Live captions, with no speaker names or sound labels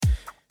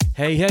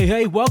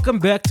Hey, welcome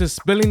back to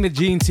Spilling the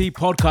G&T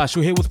podcast.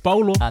 You're here with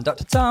Paulo. And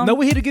Dr. Tom. Now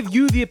we're here to give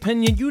you the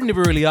opinion you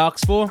never really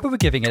asked for. But we're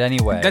giving it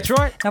anyway. That's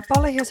right. Now,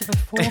 Paulo here's a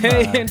performer.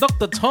 Hey, and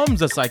Dr.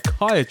 Tom's a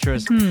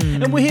psychiatrist.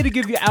 And we're here to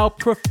give you our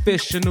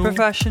professional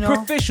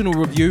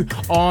review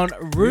on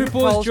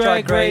RuPaul's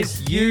Drag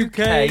Race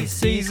UK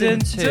Season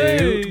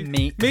 2.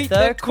 Meet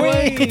the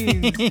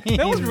Queens.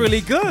 That was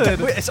really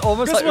good. It's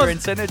almost like we're in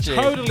synergy.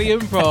 Totally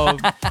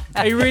improv.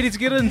 Are you ready to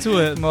get into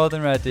it? More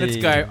than ready. Let's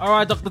go. All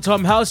right, Dr.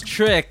 Tom, how's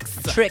tricks?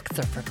 Tricks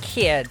are for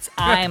kids.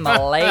 I'm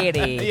a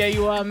lady. Yeah,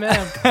 you are,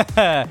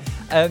 man.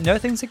 No,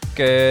 things are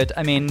good.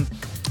 I mean,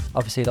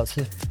 obviously lots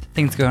of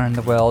things going on in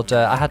the world.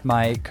 I had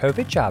my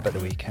COVID jab at the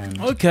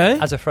weekend. Okay.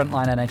 As a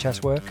frontline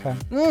NHS worker.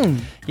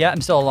 Yeah,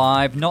 I'm still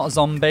alive. Not a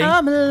zombie.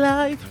 I'm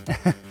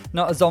alive.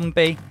 Not a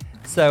zombie.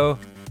 So,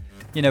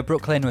 you know,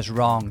 Brooklyn was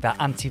wrong. That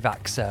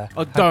anti-vaxxer.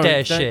 Oh, How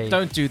dare she?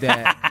 Don't do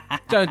that.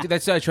 Don't do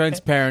that's so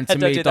transparent to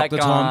Don't me, do that,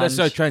 Dr. Tom. That's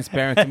so Ganj.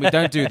 transparent to me.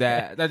 Don't do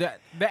that.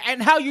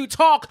 And how you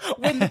talk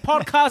when the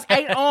podcast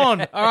ain't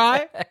on, all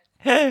right?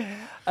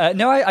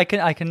 No, I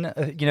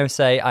can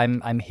say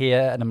I'm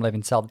here and I'm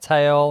living tell the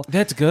tale.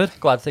 That's good.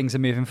 Glad things are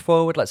moving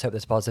forward. Let's hope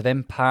there's positive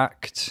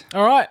impact.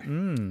 All right.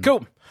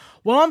 Cool.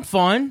 Well, I'm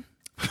fine.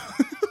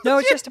 No,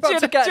 it's just about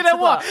to get Do you know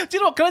to what? that. Do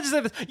you know what? Can I just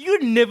say this?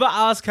 You never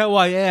ask how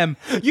I am.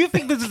 You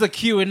think this is a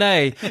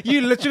Q&A.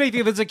 You literally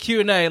think this is a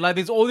Q&A. Like,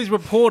 there's all these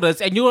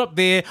reporters, and you're up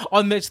there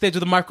on that stage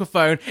with a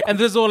microphone, and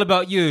this is all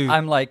about you.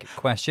 I'm like,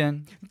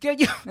 question?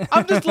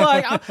 I'm just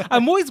like,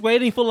 I'm always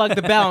waiting for like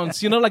the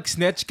bounce, you know, like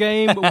Snatch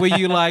Game,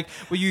 where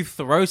you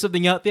throw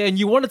something out there and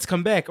you want it to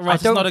come back, or else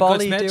it's don't not a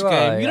volley, good Snatch do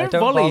Game. I? You I don't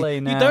don't volley. volley,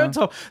 You no. don't,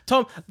 Tom.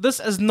 Tom, this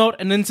is not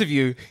an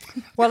interview.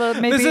 Well,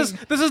 maybe This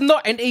is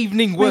not an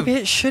evening with.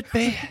 maybe it should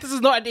be. This is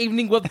not an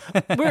evening with.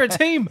 We're a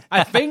team,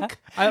 I think.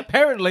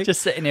 Apparently.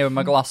 Just sitting here with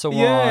my glass of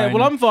wine. Yeah,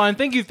 well, I'm fine.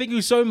 Thank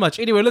you so much.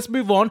 Anyway, let's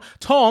move on.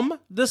 Tom,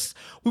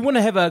 we want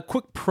to have a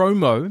quick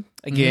promo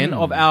again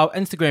of our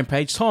Instagram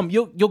page. Tom,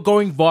 you're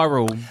going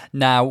viral.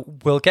 Now,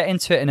 we'll get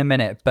into it in a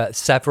minute, but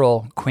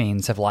several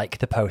queens have liked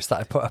the post that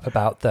I put up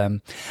about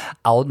them.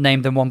 I'll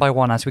name them one by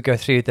one as we go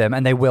through them,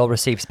 and they will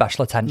receive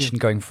special attention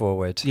going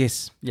forward.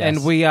 Yes. Yes.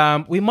 And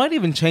we might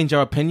even change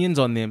our opinions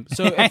on them.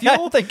 So if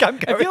you're,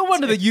 if you're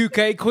one of the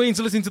UK queens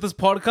listening to this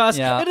podcast,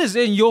 it is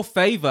in your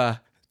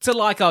favour to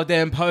like our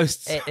damn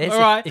posts. It is. All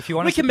right. If you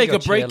want we us can to be make or your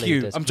break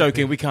you. cheerleaders, I'm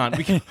joking. We can't.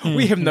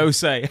 We have no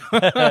say.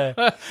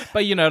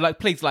 But you know, like,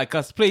 please like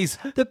us, please.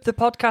 The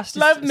podcast is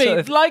Love me, sort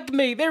of- like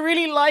me. They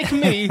really like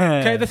me.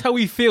 Okay, that's how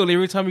we feel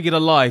every time we get a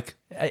like.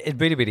 It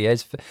really, really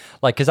is.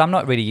 Like, because I'm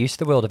not really used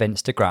to the world of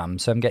Instagram,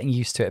 so I'm getting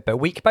used to it. But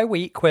week by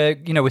week,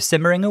 we're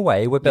simmering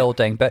away, we're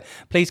building. But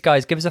please,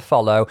 guys, give us a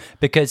follow,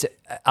 because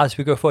as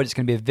we go forward, it's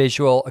going to be a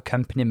visual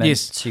accompaniment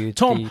to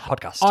Tom, the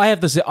podcast. I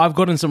have to say, I've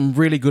gotten some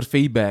really good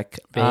feedback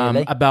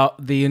Really?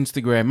 about the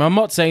Instagram. I'm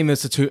not saying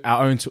this to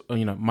our own,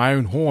 my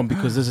own horn,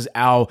 because this is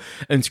our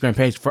Instagram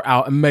page for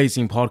our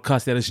amazing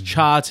podcast that is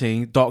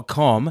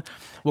charting.com.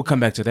 We'll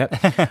come back to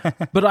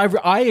that. But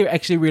I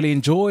actually really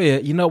enjoy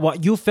it. You know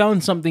what? You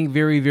found something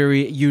very,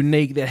 very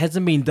unique that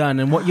hasn't been done.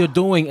 And what you're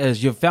doing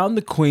is you've found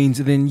the queens,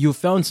 and then you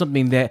found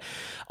something that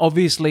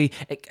obviously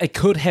it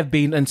could have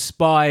been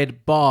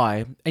inspired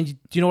by. And do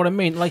you know what I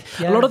mean? Like,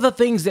 a lot of the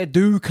things that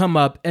do come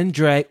up in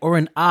drag or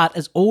in art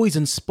is always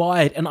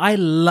inspired. And I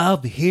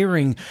love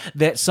hearing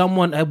that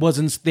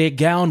their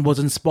gown was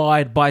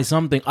inspired by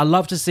something. I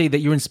love to see that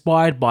you're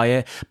inspired by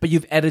it, but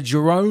you've added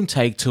your own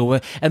take to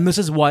it. And this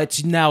is why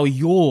it's now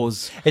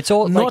yours. It's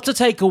all not to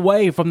take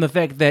away from the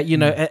fact that,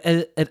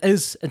 it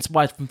is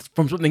inspired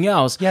from something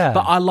else. Yeah.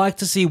 But I like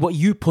to see what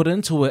you put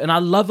into it. And I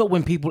love it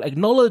when people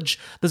acknowledge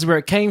this is where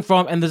it came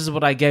from and this is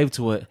what I gave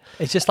to it.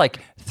 It's just like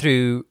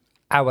through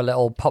our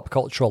little pop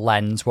cultural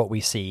lens, what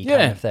we see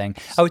kind of thing.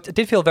 I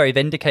did feel very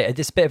vindicated.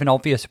 It's a bit of an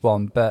obvious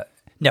one, but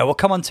no, we'll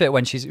come on to it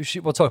when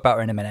we'll talk about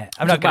her in a minute.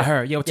 I'm not about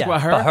her. Yeah, we'll talk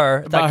about her.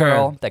 About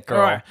her, that girl.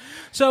 All right.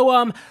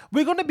 So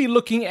we're going to be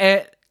looking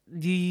at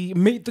the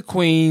Meet the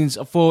Queens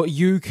for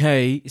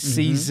UK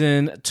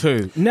Season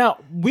 2. Now,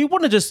 we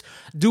want to just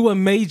do a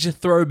major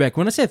throwback.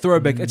 When I say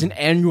throwback, it's an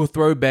annual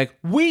throwback.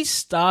 We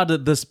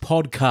started this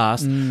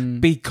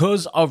podcast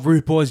because of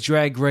RuPaul's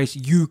Drag Race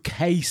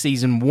UK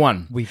Season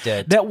 1. We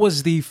did. That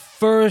was the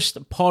first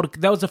time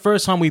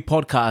we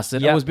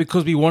podcasted. Yep. It was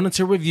because we wanted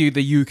to review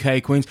the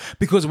UK queens,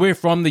 because we're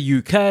from the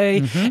UK,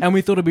 and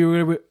we thought it'd be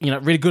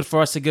really good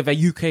for us to give a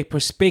UK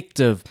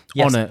perspective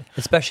on it.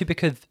 Especially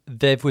because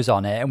Viv was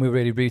on it, and we were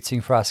really rooting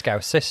for our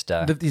Scouse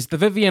sister. The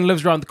Vivian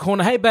lives around the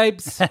corner. Hey,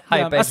 babes.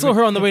 Hi, I babes. saw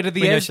her on the way to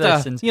the We know she Asda.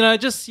 listens.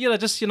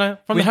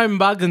 From the home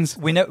bargains.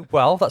 We know,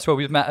 well, that's where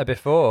we've met her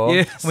before.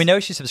 Yes. We know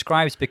she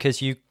subscribes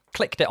because you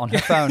clicked it on her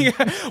phone.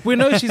 We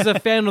know she's a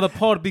fan of the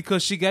pod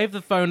because she gave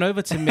the phone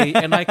over to me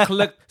and I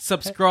clicked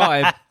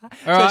subscribe. All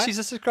So right? she's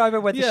a subscriber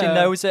whether she Yeah.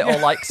 knows it or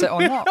likes it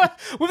or not.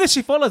 Whether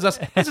she follows us,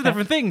 that's a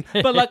different thing.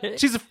 But like,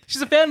 she's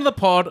a fan of the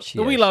pod. She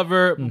We is. love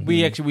her.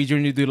 We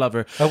genuinely do love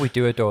her. Oh, we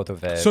do adore the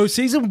Verve. So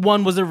season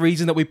 1 was the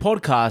reason that we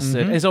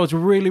podcasted, and so it's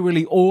really,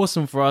 really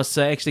awesome for us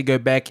to actually go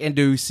back and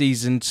do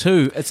season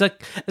 2. It's a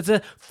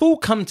full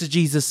come to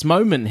Jesus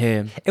moment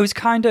here. It was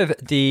kind of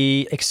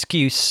the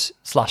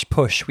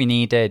excuse/push we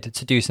needed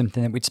to do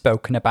something that we'd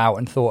spoken about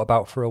and thought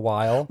about for a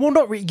while. Well,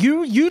 not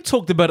you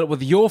talked about it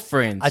with your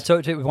friends. I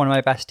talked to it with one of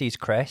my besties,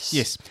 Chris.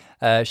 Yes.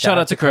 Shout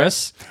out to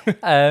Chris.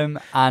 And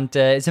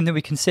it's something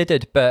we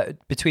considered,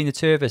 but between the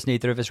two of us,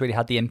 neither of us really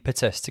had the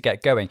impetus to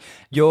get going.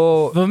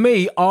 For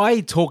me, I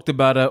talked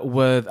about it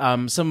with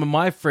some of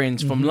my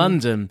friends from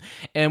London,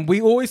 and we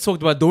always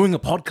talked about doing a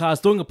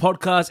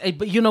podcast.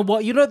 But you know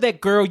what? You know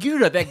that girl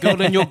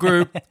in your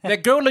group,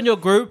 that girl in your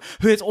group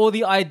who has all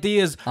the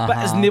ideas,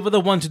 but is never the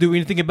one to do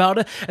anything about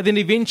it. And then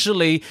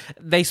eventually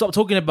they stop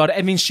talking about it,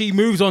 and then she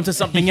moves on to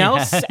something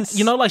else. Yes.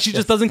 You know, like she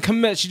just doesn't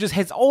commit. She just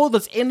has all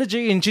this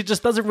energy, and she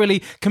just doesn't really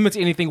commit to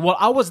anything. Well,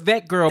 I was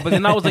that girl, but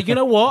then I was like, you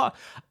know what?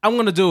 I'm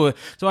going to do it.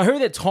 So I heard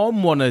that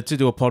Tom wanted to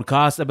do a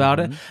podcast about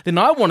it. Then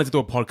I wanted to do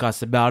a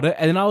podcast about it.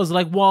 And then I was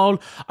like,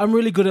 well, I'm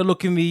really good at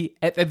looking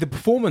at the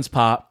performance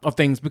part of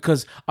things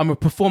because I'm a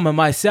performer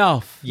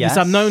myself. Yes,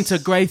 I'm known to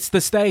grace the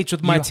stage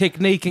with my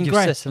technique and You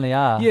grace. certainly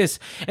are. Yes.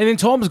 And then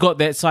Tom's got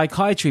that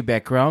psychiatry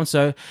background.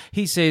 So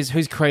he says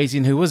who's crazy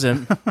and who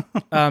isn't.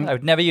 I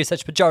would never use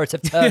such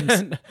pejorative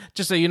terms.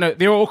 Just so you know,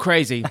 they're all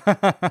crazy.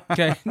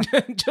 Okay,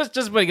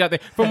 just putting out there.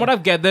 From what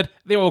I've gathered,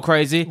 they're all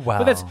crazy. Wow.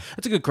 But that's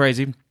a good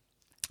crazy.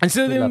 And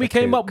so then love we a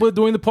came kook. up with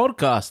doing the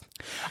podcast.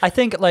 I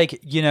think,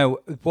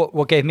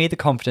 what gave me the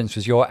confidence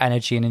was your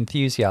energy and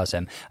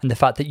enthusiasm, and the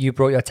fact that you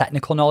brought your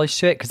technical knowledge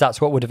to it, because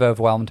that's what would have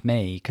overwhelmed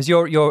me. Because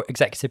you're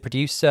executive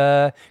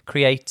producer,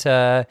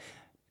 creator,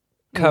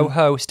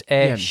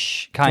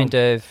 co-host-ish, kind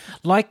of.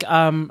 Like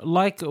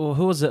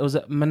who was it? Was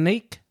it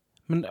Monique?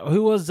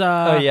 Who was?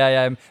 Oh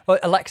yeah. Well,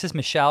 Alexis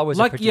Michelle was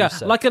a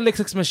producer. like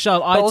Alexis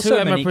Michelle. I also too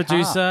am a Monique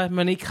producer.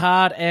 Monique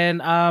Hart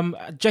and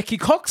Jackie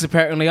Cox.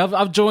 Apparently,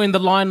 I've joined the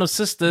line of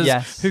sisters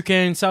who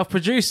can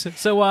self-produce.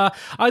 So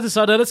I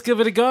decided let's give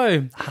it a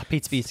go. Happy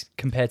to be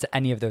compared to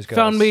any of those girls.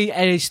 Found me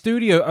a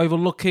studio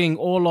overlooking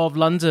all of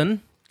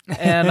London.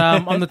 And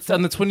on the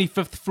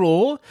 25th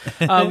floor,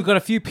 we've got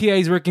a few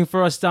PAs working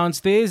for us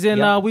downstairs,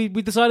 and we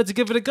decided to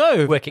give it a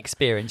go. Work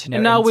experience,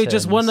 and now we're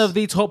just one of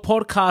the top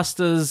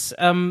podcasters.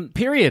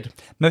 Period.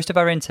 Most of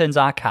our interns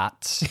are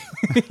cats,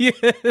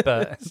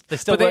 but they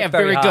still But they work are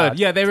very hard. good.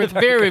 Yeah, they're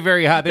very,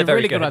 very hard. They're They're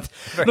really very good.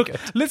 good. Look, Very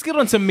let's get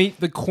on to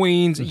Meet the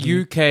Queens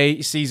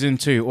UK Season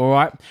 2, all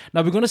right?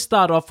 Now, we're going to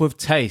start off with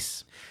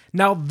Taste.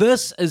 Now,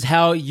 this is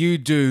how you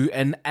do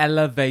an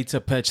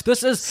elevator pitch.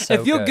 This is, So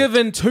if you're good.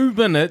 given 2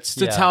 minutes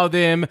to Yeah. tell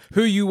them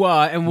who you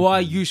are and why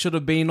you should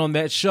have been on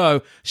that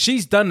show,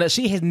 she's done it.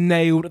 She has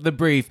nailed the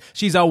brief.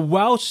 She's a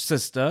Welsh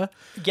sister.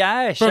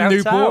 Yeah, From shout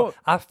Newport. out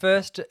our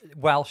first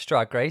Welsh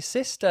Drag Race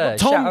sister.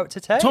 Tom, Shout out to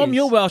Taze. Tom,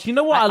 you're Welsh. You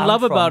know what I I'm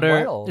love from about her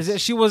Wales. is that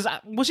she was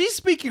she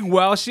speaking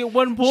Welsh at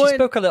one She point?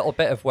 spoke a little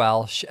bit of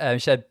Welsh. She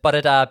said,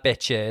 "Barada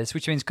bitches,"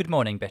 which means good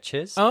morning,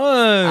 bitches.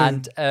 Oh.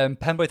 And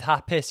Penwyth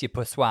Hapus, you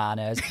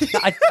pusswanas.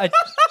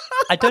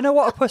 I don't know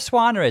what a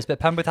pusswana is,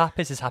 but Penwyth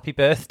Hapus is happy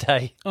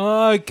birthday.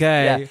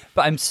 Okay. Yeah,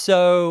 but I'm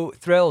so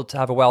thrilled to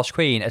have a Welsh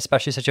queen,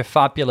 especially such a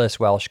fabulous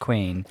Welsh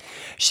queen.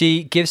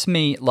 She gives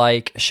me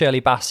like Shirley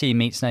Bassey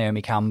meets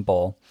Naomi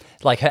Campbell.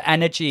 Like her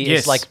energy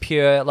Yes. is like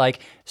pure, like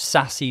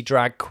sassy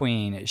drag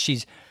queen.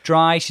 She's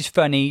dry, she's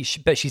funny,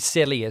 but she's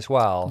silly as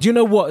well. Do you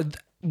know what?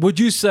 Would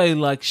you say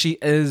like she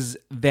is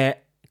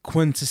that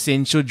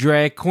quintessential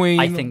drag queen?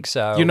 I think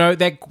so. You know,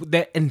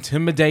 that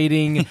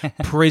intimidating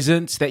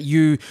presence that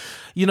you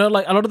know,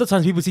 like a lot of the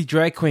times people see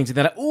drag queens and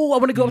they're like, oh, I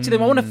want to go up to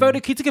them. I want a photo.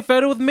 Can you take a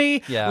photo with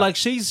me? Yeah. Like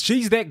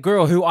she's that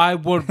girl who I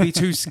would be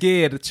too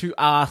scared to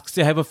ask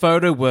to have a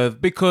photo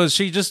with because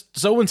she's just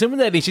so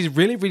intimidating. She's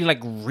really, really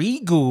like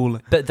regal.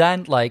 But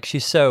then, like,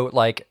 she's so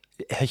like.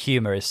 Her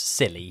humor is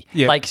silly.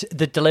 Yeah. Like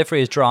the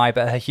delivery is dry,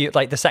 but her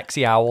like the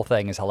sexy owl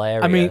thing is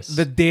hilarious. I mean,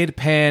 the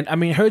deadpan. I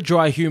mean, her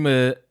dry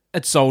humor.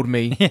 It sold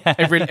me. Yeah.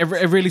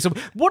 It really sold.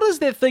 What is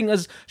that thing?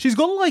 Is she's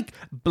got like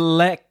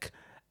black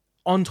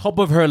on top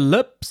of her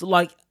lips?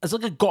 Like it's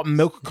like a Got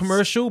Milk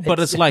commercial, but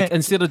it's like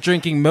instead of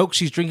drinking milk,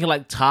 she's drinking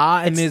like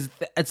tar, and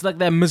it's like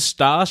that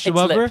moustache it's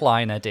above her. lip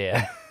liner,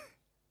 dear.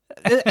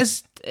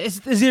 Is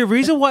there a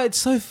reason why it's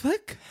so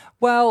thick?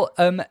 Well,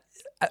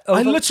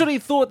 I literally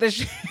thought that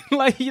she,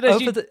 like you know,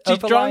 she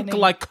drank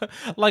overlining-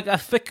 like a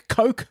thick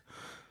Coke.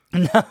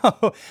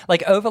 No,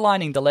 like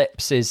overlining the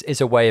lips is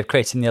a way of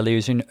creating the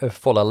illusion of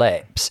fuller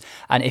lips.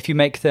 And if you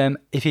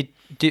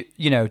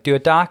do a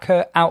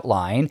darker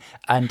outline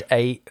and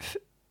a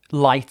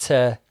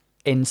lighter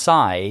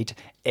inside,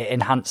 it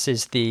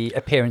enhances the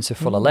appearance of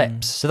fuller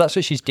lips. So that's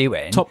what she's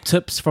doing. Top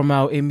tips from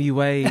our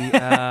MUA,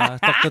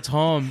 Dr.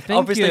 Tom. Thank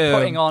Obviously you.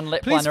 putting on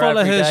lip Please liner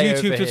follow every his day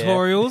YouTube over here.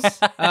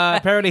 tutorials.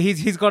 Apparently,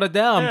 he's got it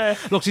down.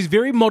 Look, she's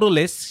very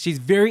model-esque. She's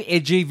very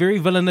edgy, very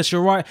villainous.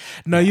 You're right.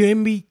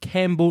 Naomi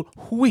Campbell,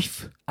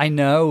 whiff. I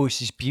know,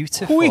 she's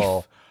beautiful.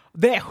 Whiff.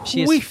 That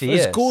She is whiff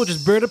is fierce.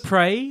 gorgeous. Bird of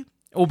prey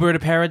or bird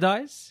of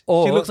paradise.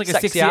 Or she looks like a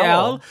sexy sexy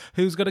owl. owl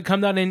who's going to come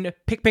down and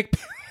pick.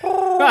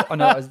 Oh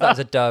no, that was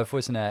a dove,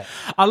 wasn't it?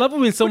 I love it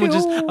when someone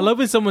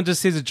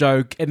just says a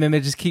joke and then they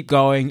just keep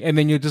going and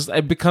then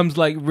it becomes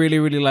like really,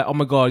 really like, oh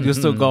my God, you're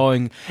still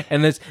going.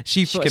 And it's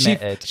she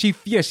committed. She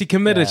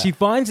committed. Yeah. She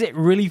finds it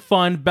really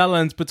fine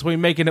balance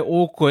between making it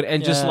awkward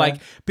and just Yeah. like,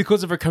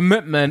 because of her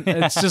commitment,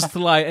 it's just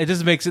like, it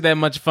just makes it that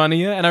much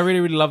funnier. And I really,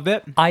 really love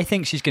that. I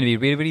think she's going to be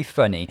really, really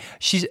funny.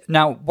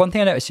 Now, one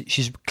thing I noticed,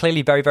 she's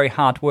clearly very, very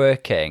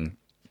hardworking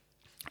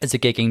as a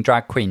gigging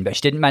drag queen, but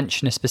she didn't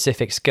mention a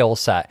specific skill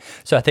set.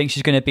 So I think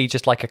she's going to be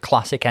just like a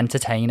classic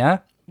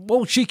entertainer.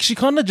 Well, she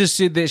kind of just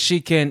said that she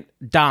can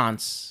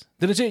dance.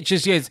 Didn't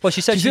she? Well,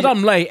 she said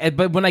I'm late,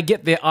 but when I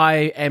get there,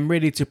 I am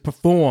ready to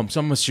perform. So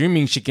I'm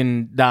assuming she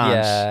can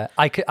dance. Yeah,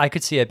 I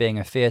could see her being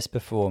a fierce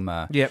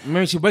performer. Yeah,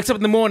 maybe she wakes up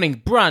in the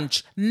morning,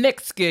 brunch,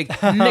 next gig,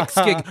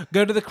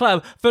 go to the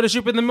club, photo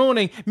shoot in the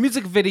morning,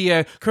 music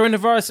video,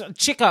 coronavirus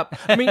checkup.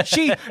 I mean,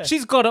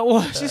 she's got it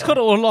all. She's got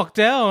it all locked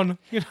down.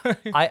 You know,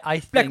 I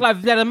think Black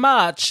Lives Matter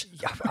March.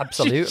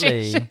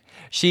 absolutely.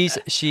 She's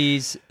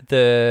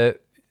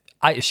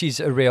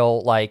a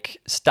real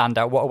like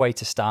standout. What a way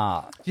to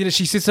start. You know,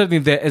 she said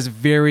something that is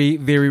very,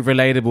 very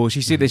relatable.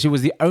 She said that she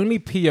was the only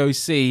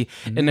POC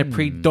in a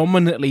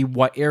predominantly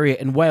white area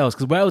in Wales,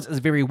 because Wales is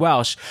very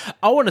Welsh.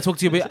 I want to talk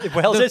to you about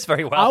Wales is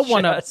very Welsh,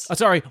 yes.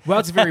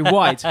 Wales is very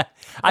white.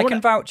 I can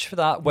vouch for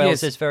that. Wales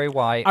Yes. is very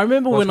white. I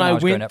remember Was when I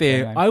was growing went up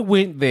there, anyway. I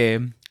went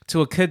there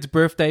to a kid's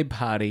birthday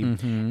party,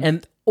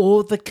 and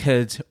all the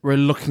kids were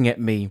looking at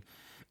me.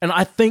 And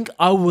I think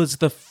I was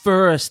the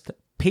first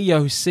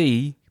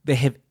POC they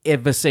have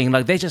ever seen.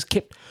 Like, they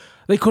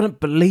couldn't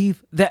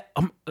believe that.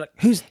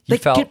 You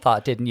felt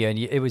that, didn't you? And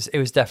it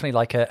was definitely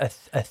like a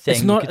thing.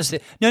 It's not- You could see-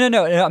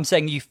 No. I'm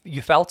saying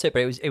you felt it,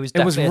 but it was definitely a thing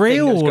that was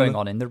real. going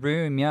on in the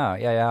room.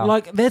 Yeah.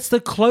 Like, that's the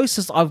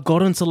closest I've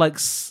gotten to like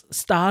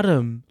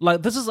stardom.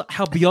 Like, this is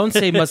how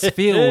Beyonce must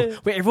feel,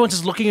 where everyone's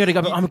just looking at her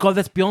going, oh my God,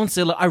 that's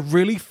Beyonce. Like, I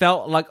really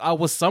felt like I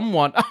was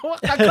someone.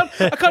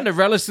 I kind of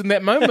relished in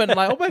that moment.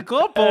 Like, oh my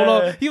God,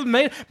 Paula, you've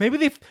made, maybe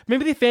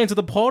they're fans of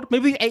the pod.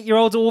 Maybe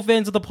 8-year-olds are all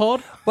fans of the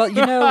pod. Well,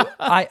 you know,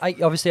 I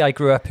obviously I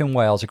grew up in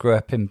Wales. I grew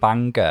up in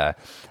Bangor,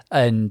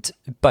 and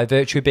by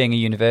virtue of being a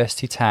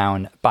university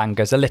town,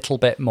 Bangor's a little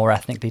bit more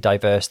ethnically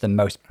diverse than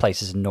most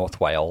places in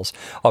North Wales.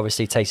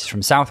 Obviously, places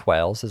from South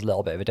Wales, there's a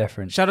little bit of a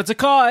difference. Shout out to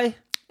Kai,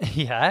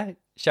 Yeah,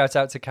 shout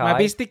out to Kai. my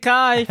bestie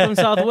Kai from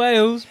South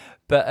Wales.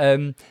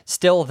 But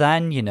still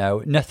then, you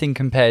know, nothing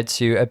compared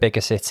to a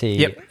bigger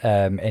city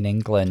in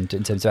England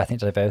in terms of ethnic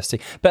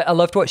diversity. But I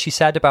loved what she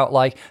said about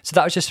like, so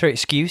that was just her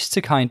excuse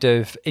to kind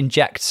of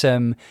inject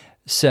some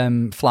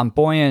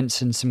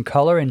flamboyance and some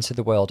colour into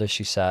the world, as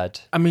she said.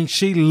 I mean,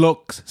 she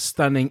looks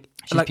stunning.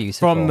 She's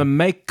beautiful. From the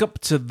makeup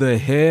to the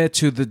hair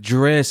to the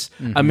dress.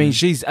 I mean,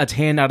 she's a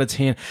 10 out of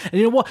 10. And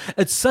you know what?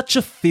 It's such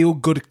a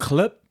feel-good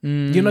clip.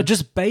 You know,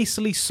 just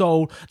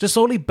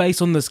solely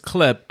based on this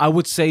clip, I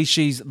would say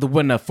she's the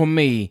winner for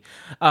me.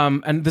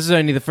 And this is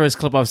only the first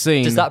clip I've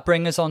seen. Does that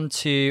bring us on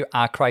to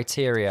our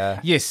criteria?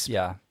 Yes.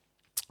 Yeah.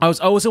 I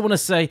also want to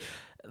say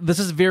this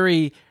is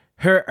very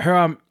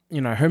her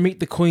Meet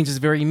the Queens is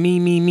very me.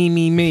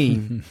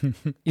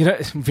 You know,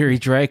 it's very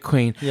drag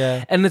queen.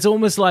 Yeah. And it's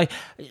almost like,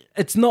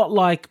 it's not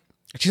like,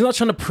 she's not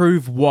trying to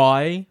prove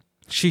why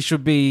she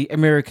should be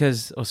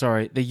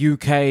the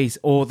UK's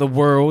or the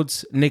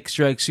world's next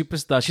drag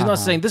superstar. She's not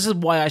saying this is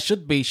why I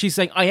should be. She's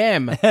saying I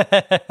am.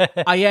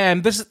 I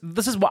am. This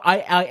is what I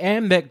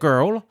am, that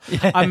girl.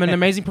 I'm an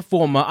amazing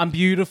performer. I'm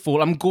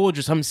beautiful. I'm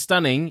gorgeous. I'm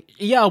stunning.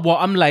 Yeah, well,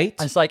 I'm late.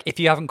 And it's like, if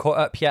you haven't caught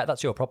up yet,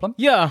 that's your problem.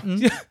 Yeah.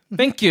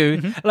 Thank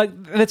you. Like,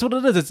 that's what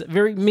it is. It's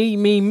very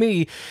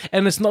me.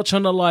 And it's not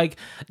trying to like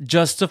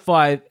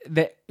justify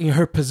that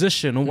her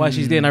position or why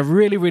she's there. And I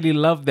really, really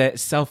love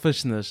that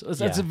selfishness.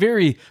 It's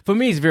very, for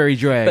me, it's very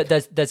drag. But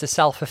there's a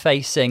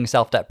self-effacing,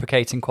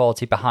 self-deprecating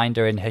quality behind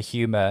her in her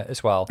humour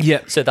as well.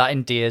 Yeah. So that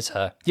endears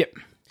her. Yep.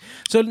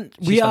 So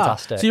She's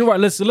fantastic. So you're right.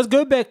 Let's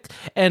go back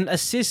and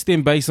assess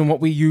them based on what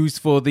we used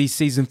for the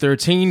season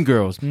 13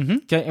 girls. Mm-hmm.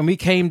 Okay, and we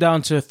came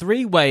down to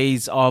 3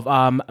 ways of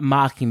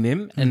marking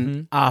them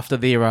and after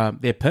their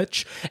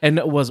pitch, and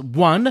it was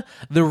 1,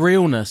 the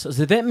realness.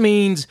 So that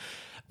means,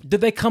 did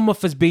they come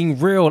off as being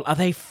real? Are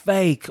they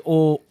fake?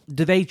 Or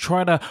did they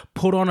try to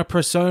put on a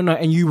persona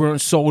and you weren't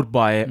sold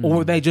by it? Or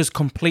were they just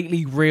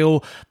completely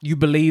real? You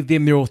believe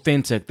them, they're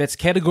authentic. That's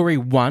category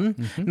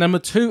 1. Number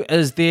 2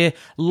 is their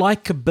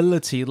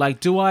likability.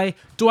 Like, do I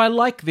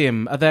like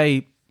them?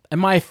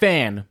 Am I a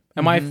fan?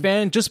 Am I a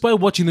fan? Just by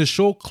watching the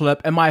short clip,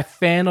 am I a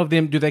fan of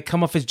them? Do they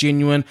come off as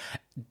genuine?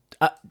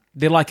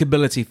 their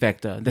likability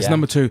factor. That's Yeah.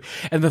 number 2.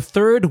 And the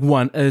third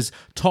one is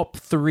top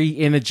 3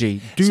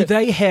 energy. Do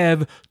they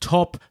have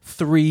top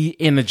 3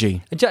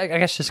 energy? I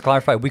guess just to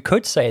clarify, we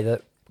could say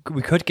that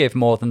we could give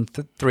more than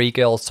 3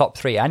 girls top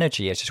 3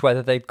 energy. It's just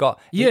whether they've got.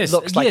 Yes, it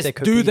looks like yes. they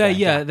could. Do be they? there.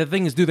 Yeah. The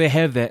thing is, do they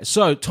have that?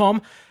 So,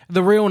 Tom,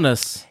 the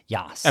realness.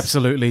 Yes.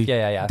 Absolutely.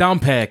 Yeah. Down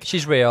pack.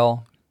 She's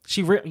real.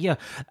 Yeah.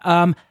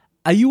 Are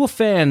you a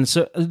fan?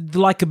 So, the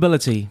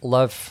likability.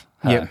 Love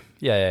her.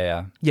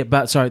 Yeah. Yeah,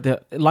 but sorry,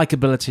 the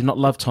likability, not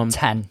love, Tom.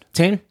 10.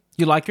 10?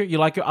 You like her? You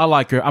like her? I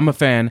like her. I'm a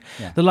fan.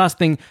 Yeah. The last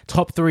thing,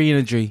 top 3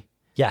 energy.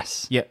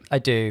 Yes. Yeah. I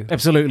do.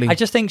 Absolutely. I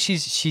just think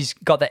she's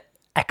got the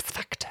X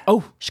factor.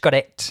 Oh. She's got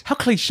it. How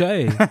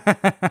cliche.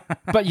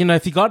 But,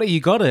 if you got it, you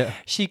got it.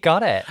 She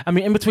got it. I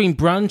mean, in between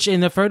brunch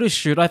and a photo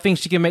shoot, I think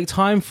she can make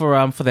time for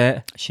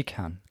that. She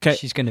can. 'Kay.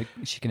 She's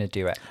gonna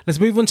do it.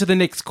 Let's move on to the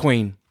next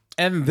queen.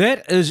 And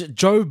that is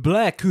Joe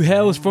Black, who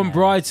hails from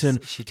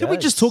Brighton. she Can we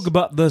does. just talk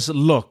about this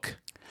look?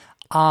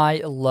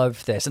 I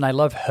love this and I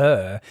love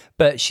her,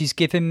 but she's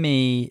given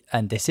me,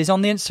 and this is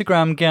on the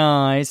Instagram,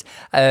 guys,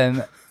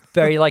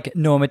 very like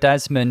Norma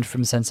Desmond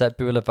from Sunset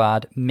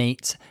Boulevard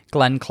meet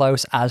Glenn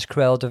Close as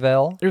Cruella de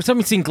Vil. Every time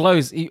you see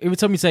Close, every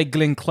time you say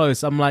Glenn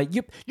Close, I'm like,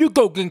 you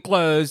go Glenn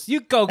Close, you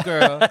go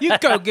girl, you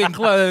go Glenn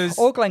Close.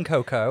 Or Glenn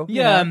Coco.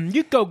 Yeah,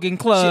 you go Glenn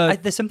Close.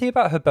 There's something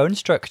about her bone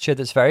structure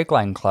that's very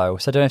Glenn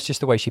Close. I don't know if it's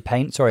just the way she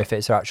paints or if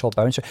it's her actual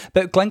bone structure.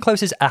 But Glenn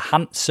Close is a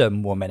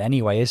handsome woman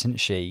anyway, isn't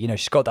she?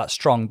 She's got that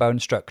strong bone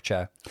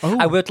structure. Oh.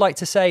 I would like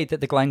to say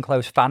that the Glenn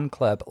Close fan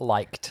club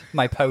liked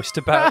my post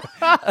about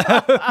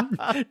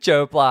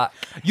Joe Black.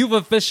 You've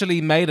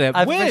officially made it.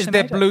 I've Where's officially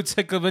that made it. blue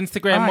tick of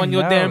Instagram I on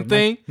your know, damn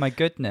thing? My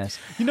goodness.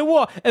 You know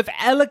what? If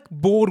Alec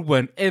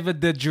Baldwin ever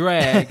did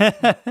drag,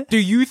 do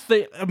you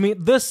think? I mean,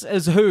 this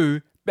is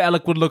who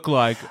Alec would look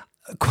like.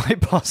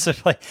 Quite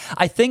possibly.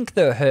 I think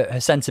that her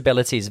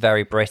sensibility is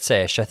very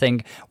British. I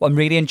think what I'm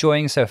really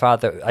enjoying so far,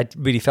 that I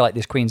really feel like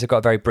these queens have got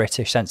a very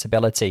British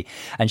sensibility,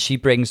 and she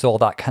brings all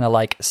that kind of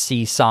like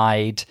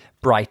seaside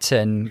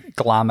Brighton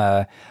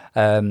glamour,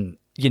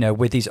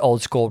 with these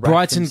old school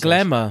references. Brighton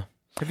glamour.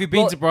 Have you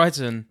been Well, to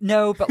Brighton?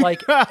 No, but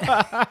like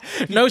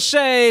No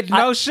shade,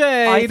 no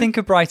shade. I think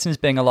of Brighton as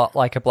being a lot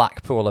like a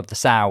Blackpool of the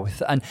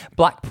South, and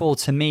Blackpool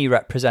to me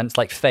represents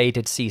like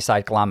faded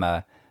seaside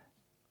glamour.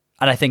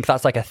 And I think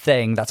that's like a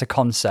thing, that's a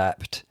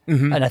concept.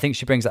 Mm-hmm. And I think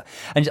she brings that.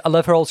 And I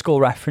love her old school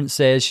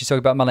references. She's talking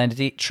about Marlene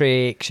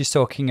Dietrich. She's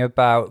talking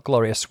about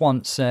Gloria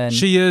Swanson.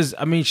 She is.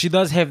 I mean, she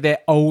does have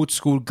that old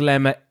school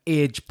glamour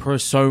edge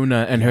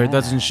persona in her,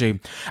 doesn't she?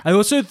 I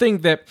also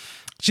think that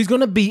she's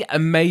going to be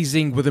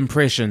amazing with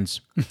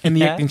impressions in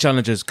the acting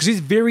challenges because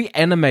she's very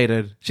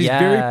animated. She's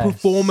very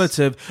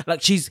performative.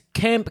 Like, she's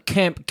camp,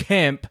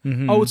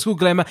 old school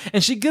glamour,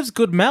 and she gives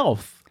good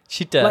mouth.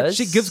 She does. Like,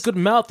 she gives good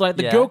mouth. Like,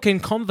 the girl can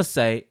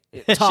conversate.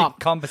 Talk.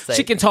 conversate.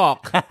 She can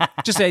talk.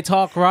 Just say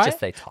talk, right? Just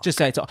say talk. Just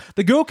say talk.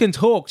 The girl can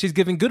talk. She's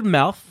giving good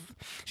mouth.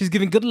 She's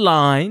giving good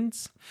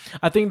lines.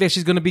 I think that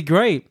she's going to be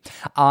great.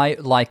 I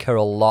like her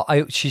a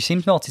lot. She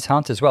seems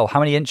multi-talented as well. How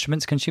many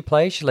instruments can she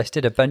play? She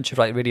listed a bunch of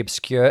like really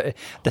obscure.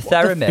 The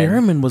theremin. The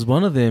theremin was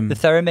one of them. The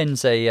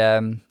theremin's a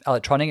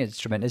electronic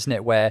instrument, isn't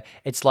it? Where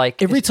it's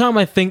like Every time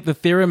I think the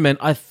theremin,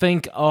 I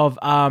think of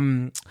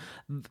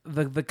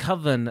the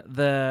Coven,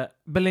 the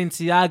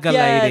Balenciaga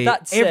lady.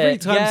 That's Every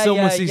it. time Yeah,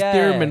 someone yeah, sees yeah.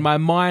 theremin, my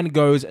mind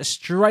goes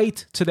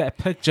straight to that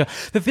picture.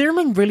 The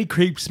theremin really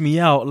creeps me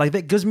out. Like,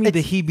 that gives me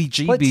the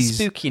heebie-jeebies. Well, it's a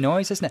spooky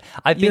noise, isn't it?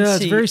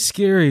 It's very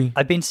scary.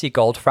 I've been to see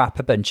Goldfrapp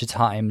a bunch of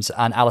times,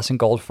 and Alison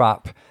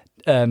Goldfrapp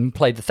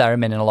played the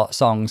theremin in a lot of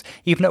songs.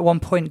 Even at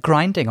one point,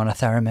 grinding on a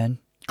theremin.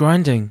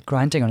 Grinding.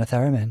 Grinding on a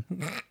theremin.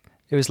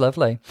 It was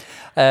lovely.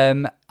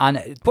 And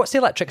what's the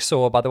electric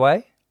saw, by the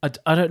way?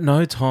 I don't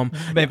know, Tom.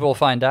 Maybe we'll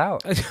find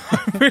out. I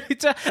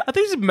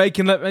think she's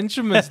making up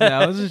instruments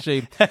now, isn't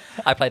she?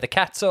 I play the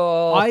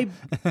kettle.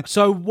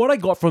 So what I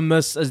got from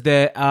this is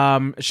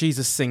that she's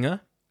a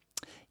singer.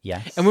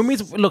 Yes. And when we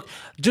look,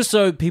 just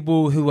so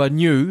people who are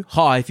new,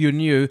 hi, if you're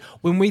new,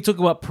 when we talk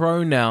about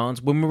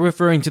pronouns, when we're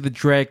referring to the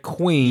drag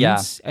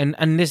queens, and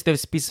unless they've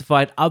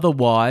specified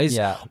otherwise,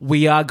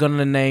 we are going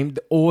to name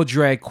all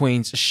drag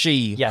queens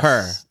she,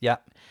 her. Yeah.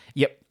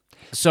 Yep.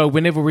 So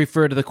whenever we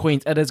refer to the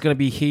queens, it is going to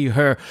be he,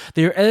 her.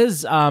 There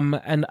is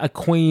a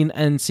queen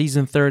in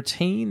season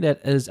 13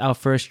 that is our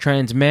first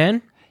trans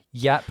man.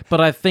 Yep. But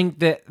I think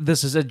that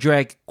this is a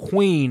drag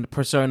queen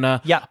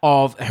persona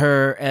of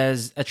her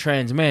as a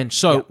trans man.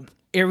 So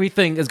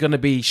everything is going to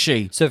be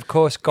she. So, of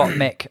course,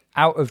 Gottmik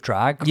out of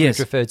drag Yes. was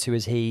referred to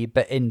as he,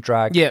 but in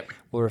drag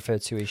we'll refer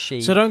to as she.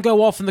 So don't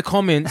go off in the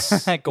comments.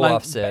 Go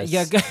off, sis.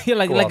 Yeah, Go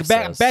off,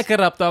 sis.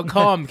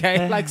 backitup.com,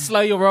 okay? Like, slow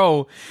your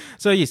roll.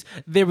 So, yes,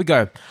 there we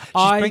go.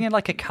 She's bringing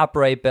like a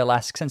cabaret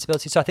burlesque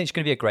sensibility, so I think she's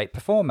going to be a great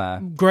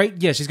performer.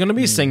 Great, yeah, she's going to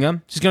be a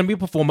singer. She's going to be a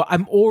performer.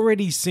 I'm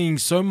already seeing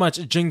so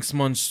much Jinx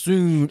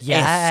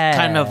Monsoon-esque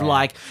kind of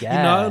like,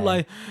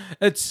 like,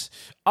 it's...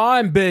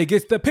 I'm big.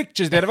 It's the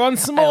pictures that are on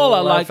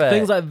smaller, like it.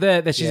 things like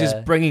that she's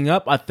just bringing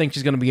up. I think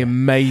she's going to be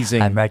amazing.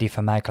 amazing. I'm ready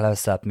for my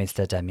close-up,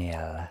 Mr.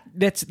 Demille.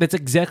 That's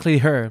exactly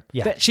her.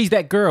 Yeah. She's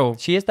that girl.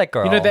 She is that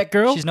girl. You know that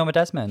girl? She's Norma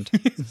Desmond.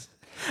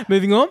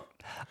 Moving on.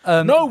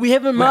 No, we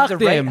haven't we have marked to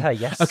rate them. her,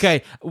 yes.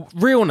 Okay,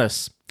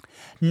 realness.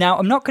 Now,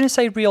 I'm not going to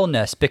say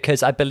realness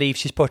because I believe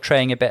she's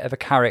portraying a bit of a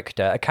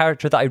character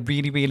that I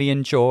really, really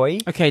enjoy.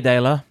 Okay,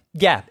 Dayla.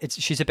 Yeah,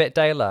 she's a bit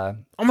Dayla.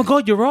 Oh my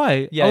God, you're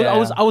right. Yeah,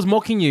 I was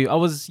mocking you. I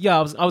was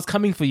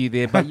coming for you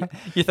there, but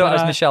You thought it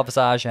was Michelle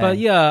Visage. But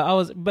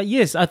yeah, But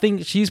yes, I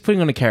think she's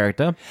putting on a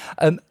character.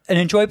 An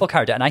enjoyable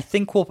character, and I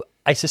think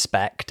I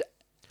suspect,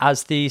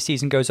 as the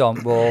season goes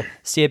on, we'll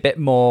see a bit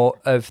more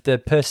of the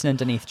person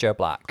underneath Joe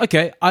Black.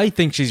 Okay, I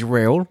think she's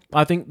real.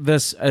 I think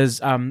this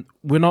is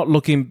we're not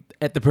looking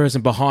at the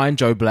person behind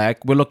Joe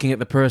Black. We're looking at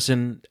the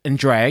person in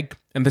drag.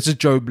 And this is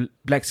Joe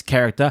Black's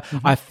character.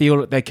 Mm-hmm. I feel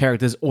that their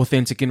character is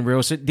authentic and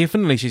real. So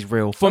definitely she's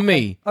real. For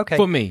me. Okay.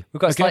 For me.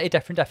 We've got slightly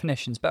different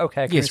definitions, but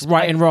okay. Yes,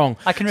 right and wrong.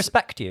 I can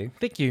respect you.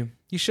 Thank you.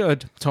 You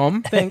should,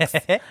 Tom. Thanks.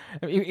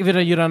 Even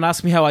though you don't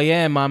ask me how I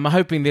am, I'm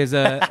hoping there's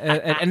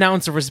an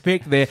ounce of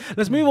respect there.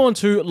 Let's move on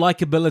to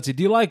likability.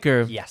 Do you like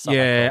her? Yes.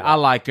 I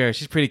like her.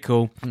 She's pretty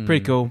cool.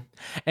 Pretty cool.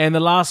 And the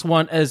last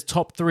one is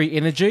top 3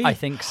 energy. I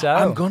think so.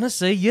 I'm going to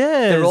say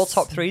yes. They're all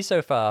top 3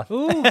 so far.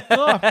 Ooh,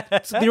 God.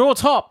 They're all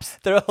tops.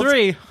 They're all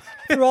 3.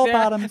 They're all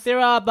bottoms. There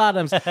are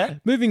bottoms.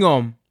 Moving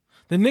on.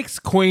 The next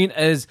queen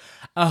is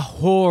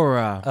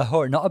A'Whora.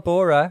 A'Whora, not a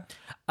Bora.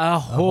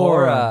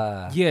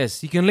 A'Whora.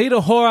 Yes, you can lead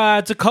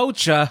A'Whora to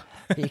culture.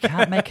 You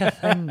can't make her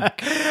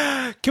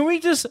think. Can we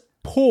just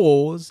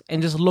pause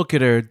and just look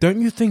at her? Don't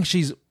you think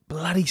she's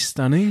bloody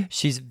stunning?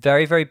 She's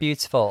very, very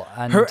beautiful.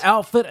 And her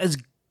outfit is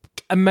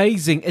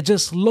amazing. It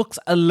just looks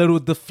a little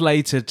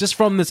deflated just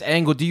from this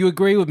angle. Do you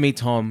agree with me,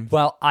 Tom?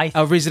 Well,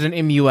 a resident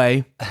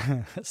MUA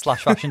 /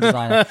 fashion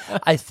designer.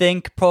 I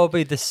think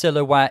probably the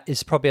silhouette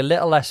is probably a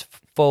little less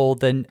full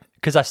than,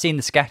 because I've seen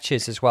the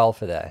sketches as well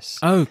for this.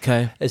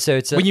 Okay. So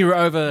it's when you were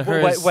over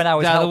her when I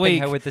was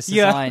helping her with this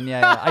design.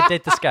 Yeah. I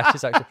did the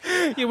sketches actually.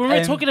 Yeah, when we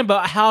were talking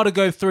about how to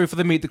go through for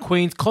the Meet the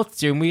Queen's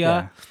costume, we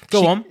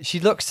go on. She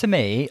looks to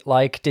me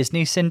like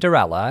Disney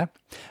Cinderella,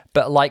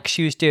 but like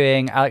she was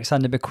doing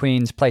Alexander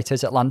McQueen's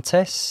Plato's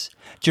Atlantis.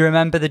 Do you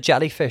remember the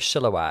jellyfish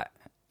silhouette?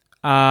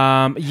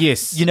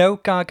 Yes. You know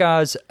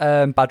Gaga's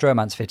Bad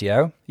Romance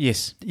video?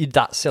 Yes.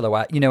 That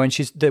silhouette, when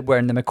she's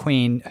wearing the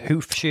McQueen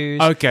hoof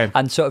shoes. Okay.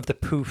 And sort of the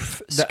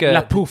poof skirt.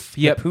 La poof,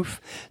 yep. The poof.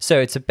 So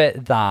it's a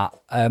bit that.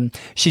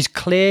 She's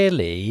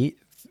clearly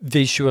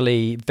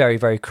visually very,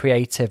 very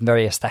creative,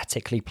 very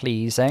aesthetically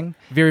pleasing.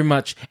 Very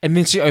much. And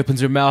then she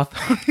opens her mouth.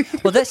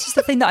 Well, this is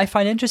the thing that I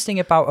find interesting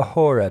about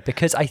A'Whora,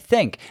 because I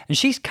think, and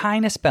she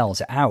kind of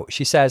spells it out,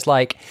 she says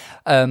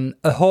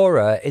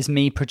A'Whora is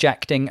me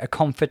projecting a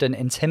confident,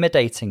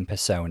 intimidating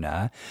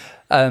persona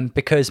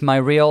because my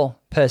real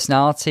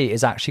personality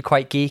is actually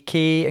quite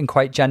geeky and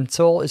quite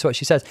gentle, is what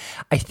she says.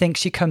 I think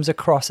she comes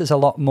across as a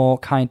lot more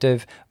kind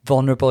of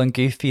vulnerable and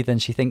goofy than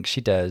she thinks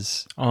she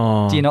does.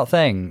 Oh. Do you not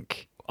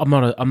think? I'm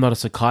not a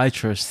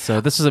psychiatrist, so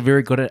this is a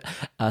very good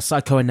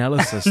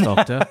psychoanalysis,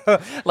 doctor.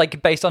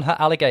 Like based on her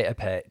alligator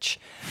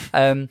pitch.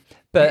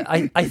 But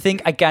I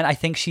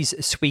think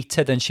she's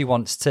sweeter than she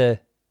wants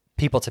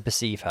people to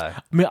perceive her.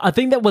 I mean, I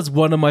think that was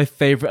one of my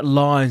favorite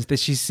lines that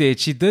she said.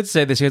 She did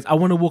say this. She goes, I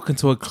want to walk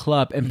into a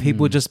club and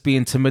people just be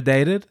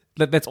intimidated.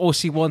 That's all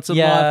she wants in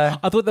life.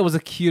 I thought that was the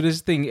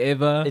cutest thing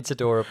ever. It's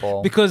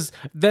adorable. Because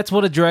that's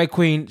what a drag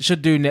queen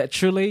should do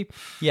naturally.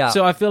 Yeah.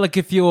 So I feel like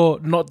if you're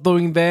not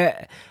doing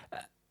that,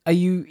 are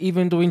you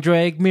even doing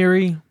drag,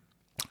 Mary?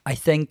 I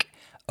think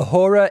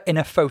A'Whora in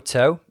a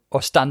photo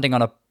or standing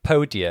on a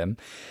podium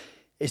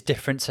is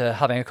different to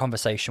having a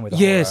conversation with A'Whora.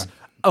 Yes.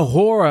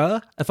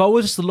 A'Whora, if I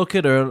was just to look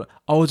at her,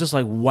 I was just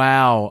like,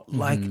 wow,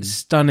 like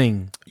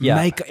stunning. Yeah.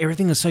 Makeup,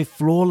 everything is so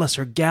flawless,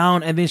 her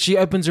gown, and then she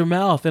opens her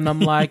mouth and I'm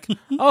like,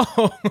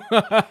 oh.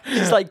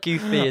 She's like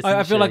goofy, isn't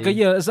I feel like,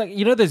 it's like,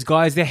 those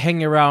guys, they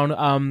hang around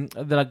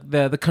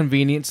the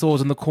convenience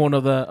stores on the corner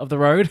of the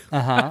road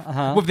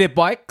with their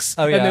bikes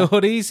and their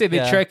hoodies and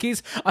their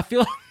trackies. I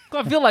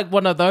feel like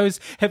one of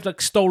those have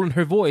like stolen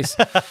her voice,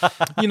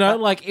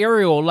 like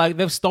Ariel, like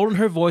they've stolen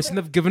her voice and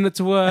they've given it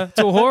to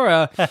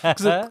A'Whora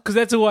because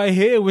that's who I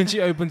hear when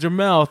she opens her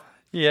mouth.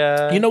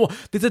 Yeah. You know what?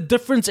 There's a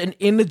difference in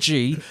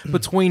energy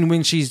between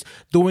when she's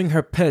doing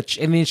her pitch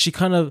and then she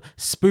kind of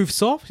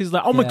spoofs off. She's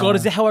like, oh my God,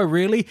 is that how I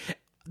really...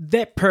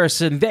 That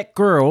person, that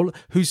girl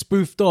who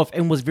spoofed off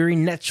and was very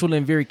natural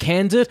and very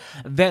candid,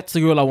 that's the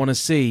girl I want to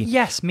see.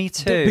 Yes, me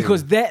too.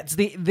 Because that's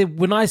the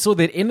when I saw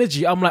that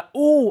energy, I'm like,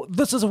 oh,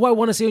 this is what I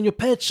want to see on your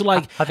pitch.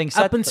 Like, having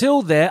said up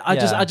until there,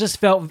 I just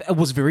felt it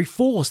was very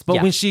forced.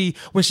 But when she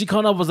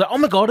kind of was like, oh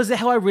my God, is that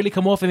how I really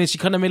come off? And then she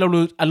kind of made a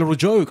little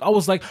joke. I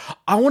was like,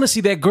 I want to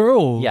see that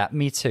girl. Yeah,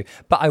 me too.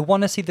 But I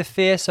want to see the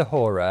fierce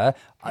A'Whora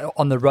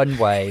on the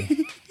runway.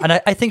 And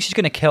I think she's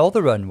going to kill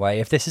the runway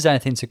if this is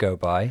anything to go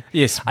by.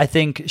 Yes. I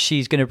think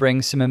she's going to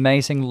bring some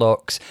amazing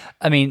looks.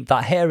 I mean,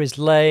 that hair is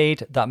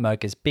laid, that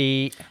mug is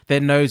beat. Their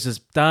nose is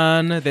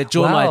done, their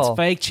jawline's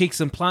fake, cheeks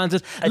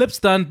implanted, lips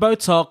done,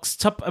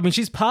 Botox.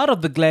 She's part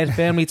of the Glad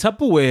family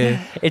Tupperware.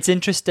 It's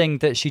interesting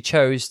that she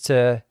chose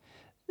to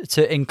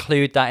to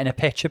include that in a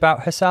pitch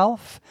about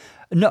herself.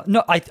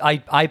 No,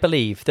 I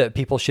believe that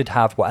people should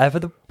have whatever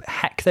the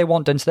heck they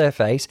want done to their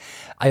face.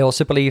 I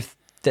also believe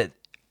that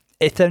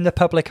if they're in the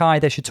public eye,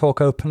 they should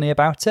talk openly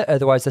about it.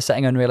 Otherwise, they're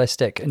setting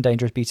unrealistic and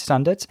dangerous beauty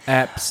standards.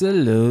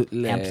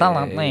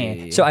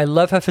 Absolutely. So I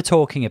love her for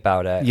talking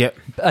about it. Yep.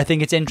 I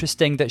think it's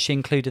interesting that she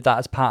included that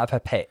as part of her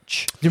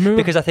pitch. Do you remember?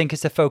 Because I think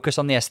it's a focus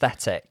on the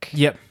aesthetic.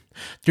 Yep.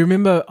 Do you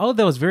remember? Oh,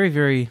 that was very,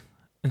 very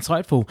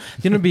insightful.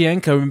 You know,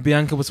 Bianca, when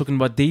Bianca was talking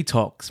about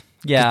detox.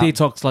 Yeah.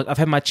 Detox, like, I've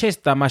had my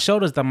chest done, my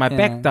shoulders done, my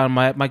back done,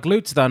 my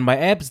glutes done, my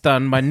abs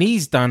done, my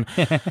knees done.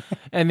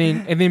 and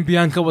then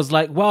Bianca was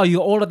like, wow, you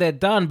all of that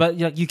done, but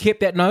you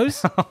kept that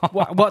nose?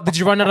 what, did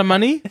you run out of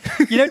money?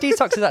 You know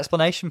Detox's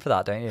explanation for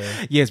that, don't you?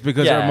 Yes,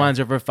 because it reminds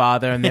her of her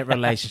father and that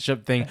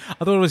relationship thing.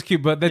 I thought it was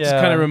cute, but that just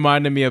kind of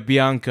reminded me of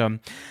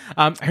Bianca.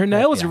 Her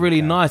nails are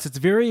really nice. It's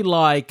very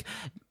like...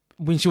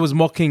 when she was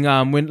mocking,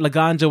 when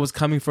Laganja was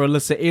coming for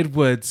Alyssa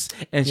Edwards,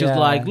 and she was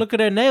like, look at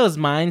her nails,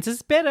 mine's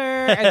is better.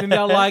 And then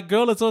they're like,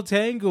 girl, it's all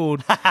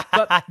tangled.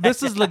 But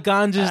this is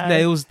Laganja's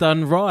nails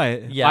done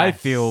right. Yes. I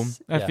feel.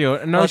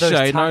 No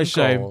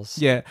shame.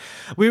 Yeah.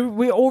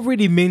 We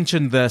already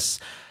mentioned this.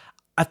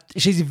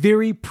 She's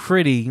very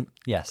pretty.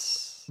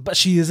 Yes. But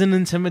she isn't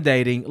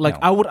intimidating. Like,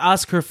 I would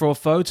ask her for a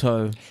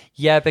photo.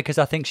 Yeah, because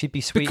I think she'd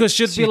be sweet. Because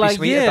she'd be like,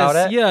 sweet about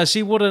it. Yeah,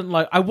 she wouldn't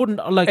like. I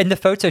wouldn't like. In the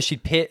photo,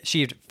 she'd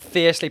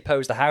fiercely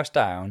pose the house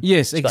down.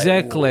 Yes, she'd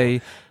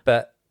exactly.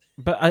 Like,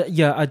 but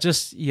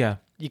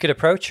you could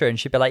approach her and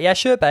she'd be like, "Yeah,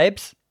 sure,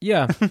 babes."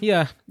 Yeah.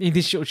 And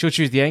then she'll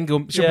choose the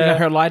angle. She'll bring out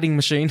her lighting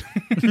machine.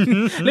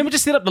 Let me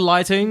just set up the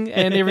lighting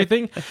and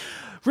everything.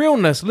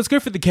 Realness. Let's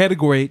go for the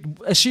category.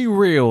 Is she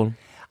real?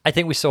 I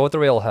think we saw the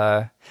real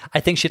her. I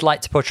think she'd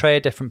like to portray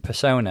a different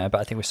persona, but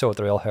I think we saw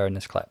the real her in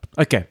this clip.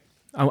 Okay,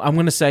 I'm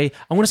gonna say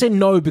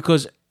no,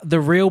 because the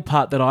real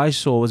part that I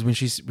saw was when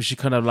she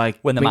kind of like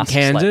when the went mask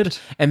candid,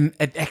 slipped. and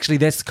actually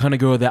that's the kind of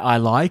girl that I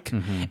like,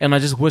 and I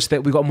just wish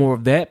that we got more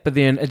of that. But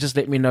then it just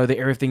let me know that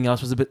everything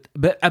else was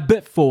a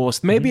bit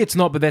forced. Maybe it's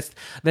not, but that's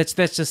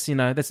just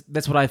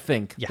that's what I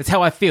think. Yeah. That's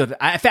how I feel.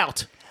 I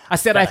felt. I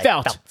said I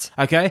felt.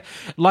 Okay,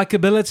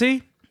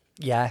 likability.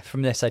 Yeah,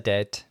 from this I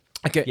did.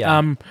 Okay.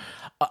 Yeah.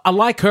 I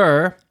like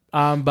her,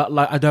 but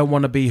like I don't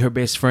want to be her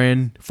best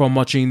friend from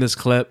watching this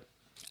clip.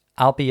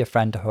 I'll be your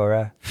friend,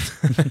 Ahura.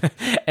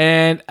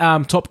 And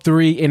top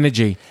 3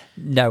 energy.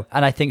 No,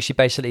 and I think she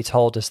basically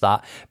told us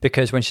that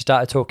because when she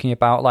started talking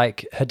about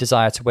like her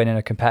desire to win and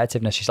her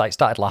competitiveness, she's like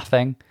started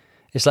laughing.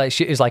 It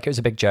was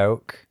a big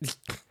joke.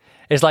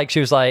 It's like she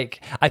was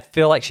like, I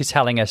feel like she's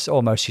telling us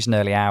almost she's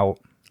nearly out.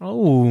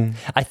 Oh,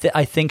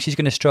 I think she's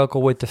going to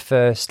struggle with the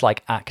first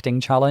like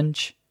acting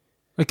challenge.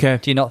 Okay.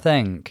 Do you not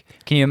think?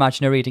 Can you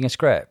imagine her reading a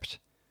script?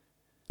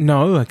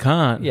 No, I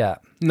can't. Yeah.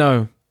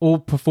 No. Or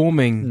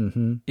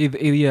performing.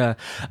 Yeah.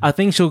 I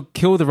think she'll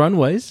kill the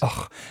runways.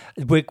 Oh,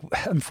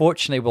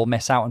 unfortunately, we'll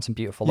miss out on some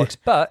beautiful looks.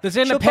 But there's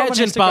in a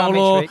pageant,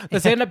 Paolo.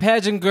 There's in a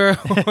pageant, girl.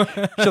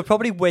 She'll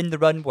probably win the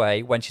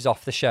runway when she's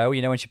off the show,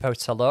 when she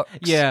posts her looks.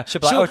 Yeah.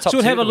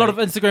 She'll have a lot of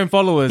Instagram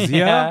followers.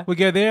 Yeah? We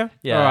go there?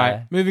 Yeah. All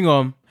right. Moving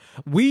on.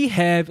 We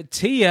have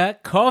Tia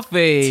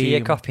Kofi.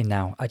 Tia Kofi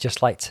now. I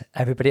just liked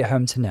everybody at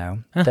home to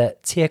know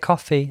that Tia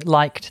Kofi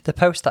liked the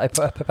post that I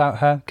put up about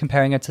her,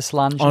 comparing her to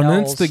Solange on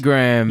Knowles.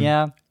 Instagram.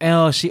 Yeah.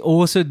 Oh, she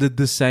also did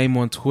the same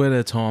on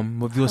Twitter, Tom,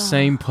 with your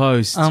same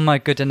post. Oh my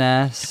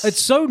goodness.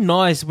 It's so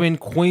nice when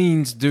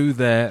queens do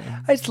that.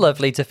 It's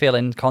lovely to feel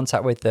in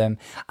contact with them.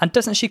 And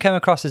doesn't she come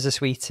across as a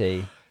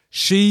sweetie?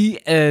 She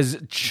is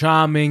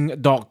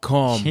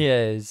charming.com. She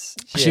is.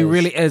 She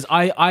really is.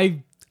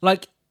 I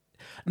like...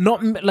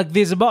 Not like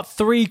there's about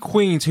 3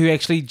 queens who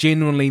actually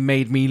genuinely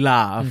made me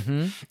laugh.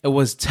 It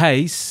was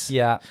Tace,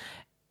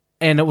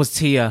 and it was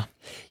Tia.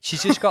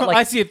 She's just got like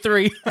I see it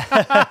 3.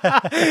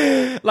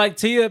 Like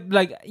Tia,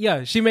 like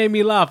she made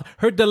me laugh.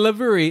 Her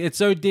delivery, it's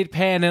so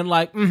deadpan and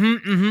like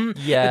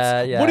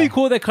yeah. What do you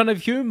call that kind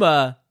of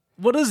humor?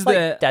 What is like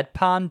that?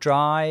 Deadpan,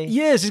 dry.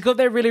 Yeah, she's got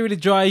that really, really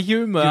dry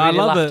humor. You really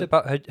I love laughed it.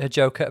 About her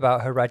joke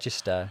about her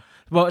register.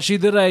 Well, she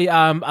did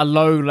a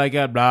low, like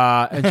a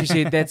blah, and she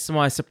said, that's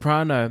my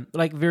soprano.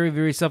 Like, very,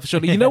 very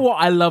self-assured. You know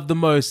what I love the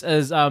most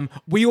is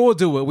we all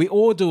do it. We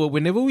all do it.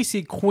 Whenever we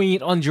see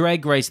Queen on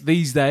Drag Race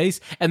these days,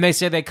 and they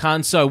say they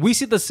can't sew, we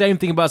said the same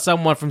thing about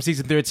someone from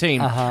season 13,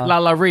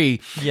 Lala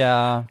Ree.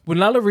 Yeah. When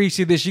Lala Ree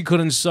said that she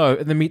couldn't sew,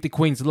 and then Meet the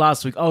Queens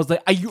last week, I was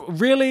like, are you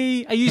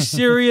really? Are you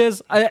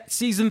serious?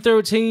 Season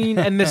 13,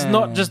 and it's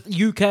not just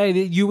UK,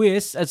 the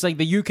US. It's like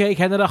the UK,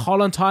 Canada,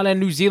 Holland, Thailand,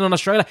 New Zealand,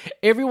 Australia.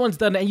 Everyone's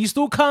done it, and you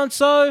still can't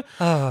sew.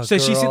 So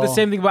she said the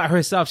same thing about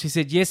herself. She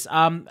said, yes,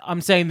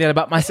 I'm saying that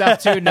about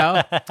myself too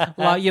now.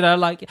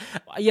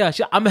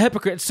 I'm a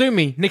hypocrite. Sue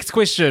me. Next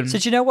question. So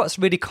do you know what's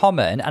really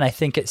common? And I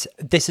think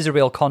this is a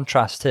real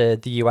contrast to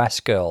the US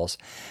girls.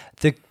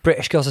 The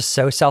British girls are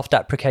so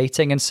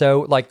self-deprecating and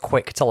so like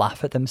quick to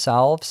laugh at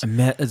themselves. And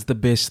that is the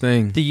best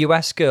thing. The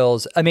US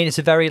girls, I mean, it's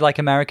a very like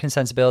American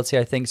sensibility,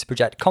 I think, to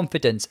project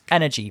confidence,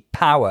 energy,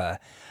 power.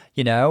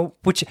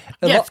 Which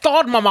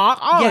God, mama.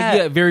 Oh,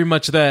 yeah, very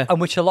much there.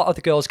 And which a lot of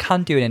the girls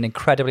can do in an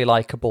incredibly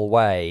likable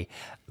way.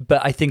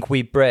 but I think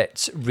we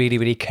Brits really,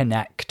 really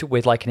connect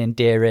with like an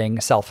endearing,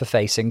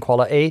 self-effacing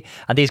quality.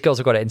 And these girls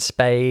have got it in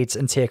spades,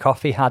 and Tia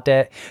Coffey had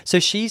it. So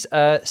she's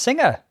a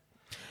singer.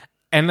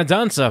 And a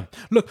dancer.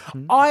 Look,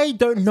 I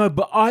don't know,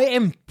 but I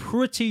am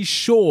pretty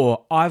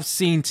sure I've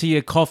seen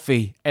Tia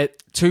Coffey at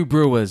Two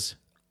Brewers.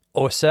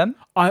 Awesome.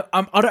 I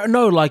don't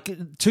know,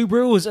 like Two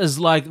Brewers is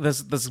like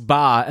this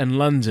bar in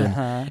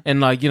London,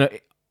 and like, you know,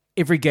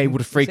 every gay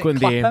would frequent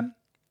there. Clapham?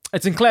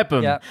 It's in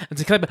Clapham. Yeah.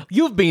 It's in Clapham.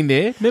 You've been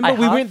there. Remember,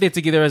 we went there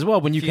together as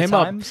well when you Few came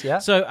times, up. yeah.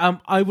 So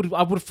I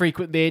would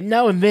frequent there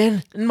now and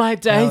then in my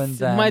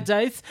days.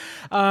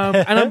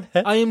 And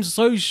I am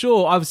so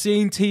sure I've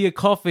seen Tia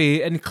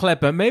Coffey in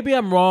Clapham. Maybe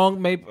I'm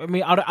wrong. Maybe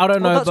I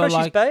don't know. That's but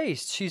where she's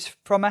based. She's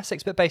from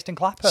Essex, but based in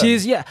Clapham.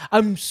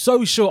 I'm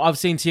so sure I've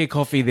seen Tia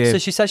Coffey there. So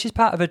she says she's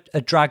part of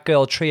a drag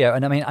girl trio.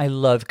 And I mean, I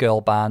love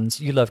girl bands.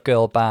 You love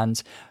girl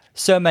bands.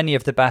 So many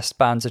of the best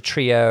bands are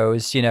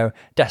trios, you know,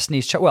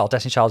 Destiny's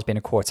Child's been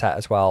a quartet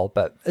as well,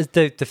 but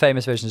the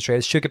famous versions of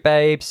trios, Sugar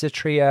Babes is a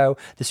trio,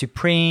 the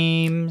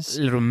Supremes.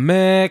 Little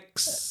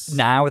Mix.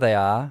 Now they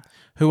are.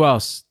 Who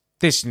else?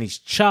 Destiny's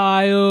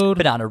Child.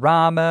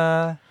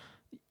 Bananarama.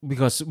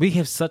 Because we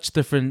have such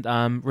different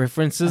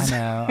references.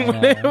 I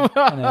know.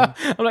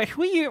 I'm like,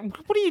 what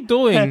are you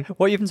doing?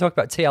 What you even talk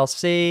about?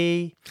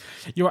 TLC.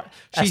 You're right.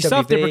 She's SWV.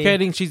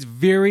 self-deprecating. She's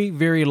very,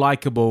 very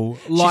likable.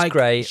 Like, She's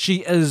great. She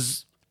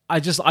is. I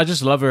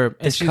just love her.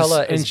 This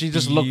colour is she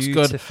just looks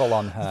good. beautiful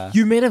on her.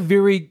 You made a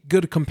very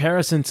good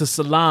comparison to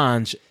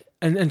Solange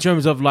in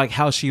terms of like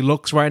how she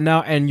looks right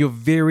now, and you're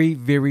very,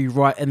 very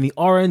right. And the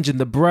orange and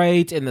the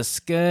braids and the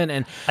skin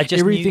and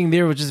everything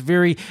there was just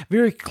very,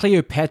 very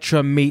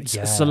Cleopatra meets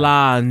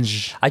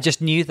Solange. I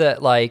just knew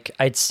that like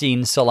I'd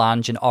seen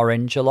Solange in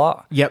orange a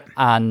lot. Yep.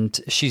 And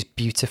she's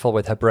beautiful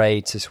with her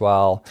braids as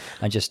well.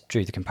 I just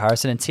drew the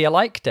comparison, and Tia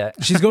liked it.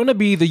 She's going to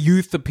be the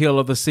youth appeal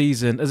of the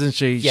season, isn't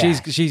she? Yeah.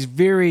 She's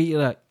very.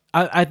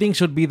 I think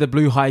she'll be the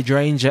blue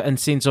hydrangea in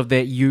sense of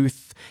that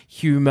youth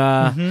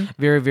humor.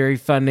 Very, very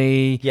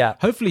funny. Yeah.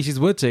 Hopefully she's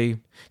witty.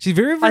 She's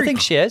very, very. I think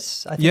she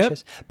is. She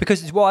is.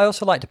 Because what I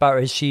also liked about her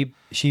is she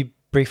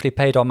briefly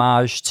paid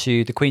homage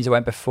to the queens that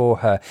went before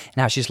her and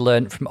how she's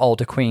learnt from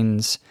older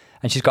queens,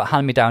 and she's got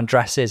hand-me-down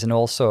dresses and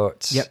all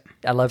sorts. Yep.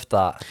 I loved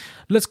that.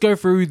 Let's go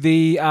through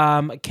the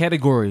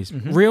categories.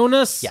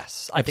 Realness?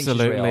 Yes, I think she's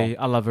absolutely. real.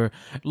 I love her.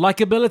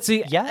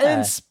 Likability? Yeah.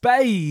 In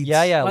spades.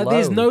 Yeah, Like,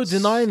 there's no loads.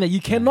 denying that. You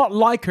cannot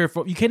like her.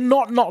 You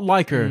cannot not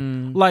like her.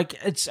 Like,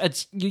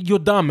 you're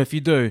dumb if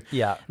you do.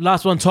 Yeah.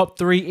 Last one, top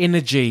 3,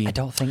 energy. I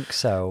don't think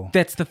so.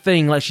 That's the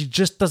thing. Like, she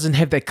just doesn't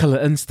have that killer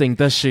instinct,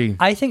 does she?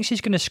 I think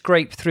she's going to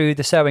scrape through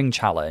the sewing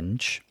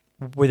challenge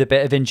with a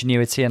bit of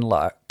ingenuity and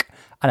luck.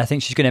 And I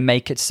think she's going to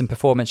make it to some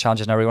performance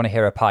challenges, and I really want to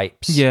hear her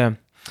pipes. Yeah.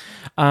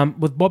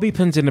 With bobby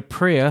pins and a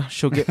prayer,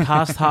 she'll get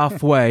past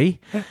halfway.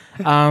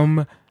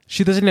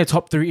 She doesn't have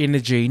top 3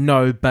 energy,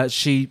 no, but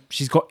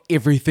she's got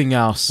everything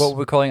else. What were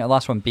we calling it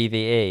last one?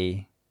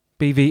 BVE?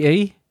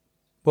 BVE?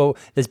 Well,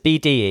 there's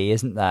BDE,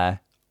 isn't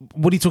there?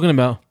 What are you talking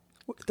about?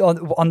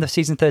 On the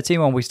season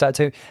 13 one, we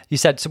started to... You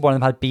said one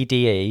of them had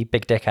BDE,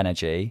 Big Dick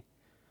Energy.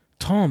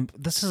 Tom,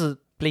 this is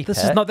Bleep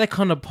this it. is not that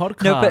kind of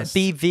podcast. No, but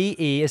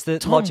BVE is the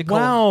Tom, logical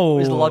wow.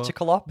 is the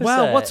logical opposite.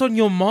 Wow, what's on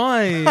your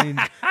mind?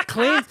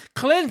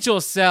 cleanse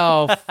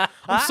yourself.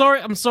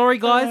 I'm sorry,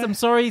 guys. I'm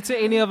sorry to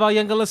any of our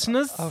younger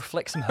listeners. Oh,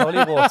 flick some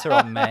holy water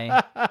on me.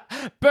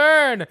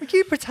 Burn. Are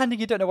you pretending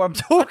you don't know what I'm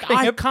talking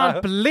I about?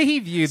 can't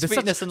believe you. There's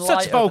Sweetness such and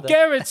light over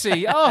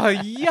vulgarity. Oh,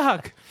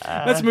 yuck.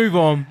 Let's move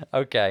on.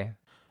 Okay.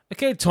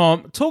 Okay,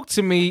 Tom, talk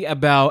to me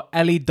about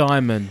Ellie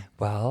Diamond.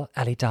 Well,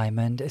 Ellie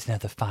Diamond is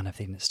another fan of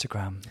the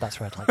Instagram. That's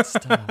where I'd like to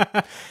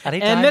start.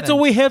 Ellie And that's all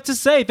we have to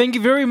say. Thank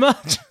you very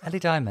much. Ellie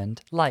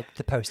Diamond liked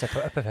the post I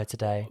put up of her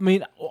today.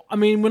 I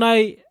mean, when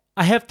I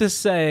have to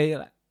say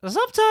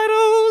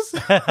subtitles,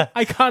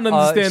 I can't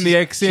understand the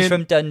accent. She's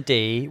from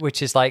Dundee,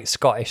 which is like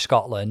Scottish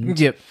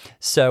Scotland. Yep.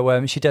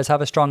 So she does have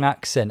a strong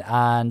accent,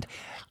 and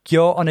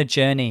you're on a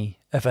journey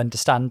of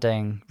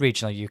understanding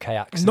regional UK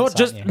accents.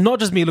 Not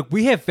just me. Look,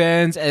 we have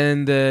fans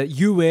in the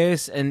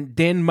US and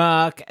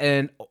Denmark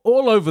and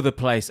all over the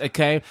place.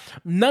 Okay,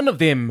 none of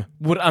them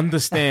would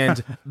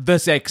understand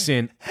this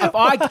accent. If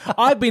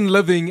I've been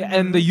living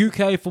in the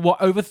UK for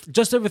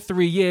just over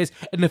 3 years,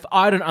 and if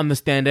I don't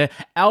understand it,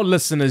 our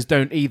listeners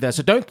don't either.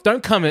 So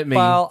don't come at me.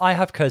 Well, I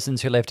have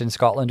cousins who lived in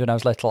Scotland when I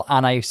was little,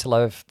 and I used to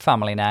love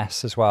Family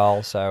Ness as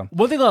well. So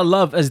one thing I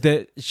love is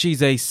that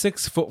she's a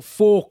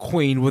 6'4"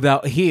 queen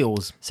without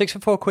heels.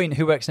 6'4" queen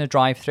who works in a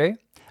drive-through,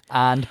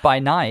 and by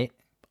night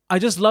I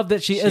just love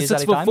that she is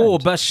Ellie 6'4",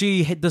 Diamond. but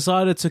she had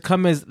decided to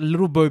come as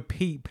Little Bo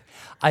Peep.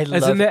 I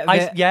love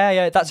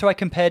yeah. That's who I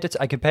compared it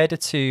to. I compared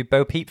it to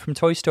Bo Peep from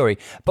Toy Story,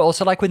 but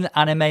also like with an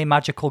anime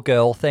magical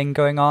girl thing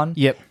going on.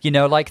 Yep. You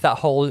know, like that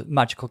whole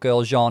magical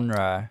girl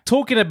genre.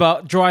 Talking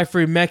about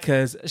drive-through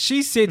mechas,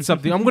 she said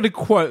something. I'm going to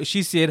quote.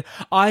 She said,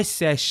 "I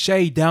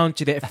sashay down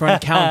to that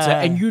front counter,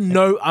 and you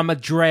know I'm a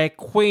drag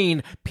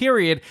queen.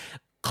 Period."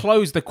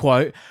 Close the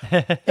quote.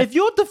 If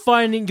you're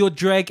defining your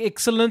drag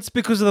excellence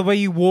because of the way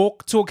you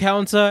walk to a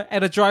counter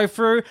at a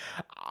drive-through,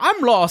 I'm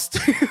lost.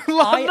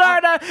 No.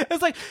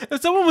 It's like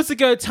if someone was to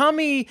go, tell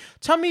me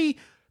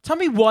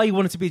why you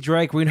wanted to be a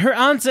drag queen. Her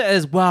answer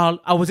is, well,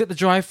 I was at the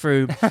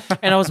drive-thru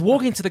and I was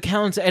walking to the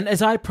counter, and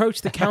as I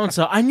approached the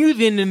counter, I knew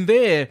then and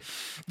there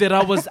that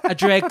I was a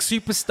drag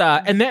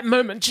superstar, and that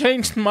moment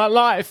changed my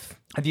life.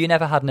 Have you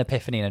never had an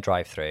epiphany in a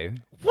drive-thru?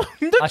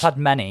 I've had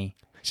many.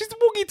 She's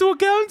walking to a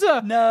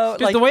counter. No,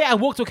 just the way I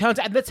walk to a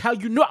counter, and that's how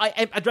you know I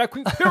am a drag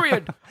queen,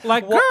 period.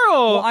 Like, girl.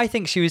 What I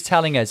think she was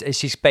telling us is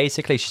she's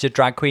a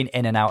drag queen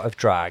in and out of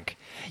drag.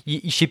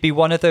 You should be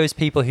one of those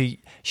people who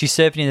she's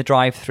serving in the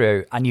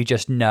drive-thru, and you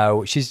just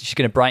know she's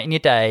going to brighten your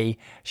day.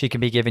 She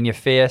can be giving you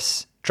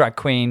fierce drag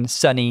queen,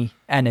 sunny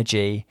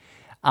energy,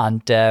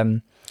 and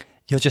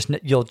you'll just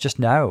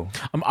know.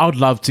 I would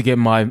love to get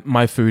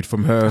my food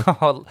from her.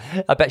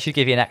 I bet she'd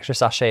give you an extra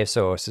sachet of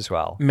sauce as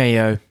well.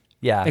 Mayo.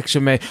 Yeah. Extra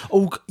mayo.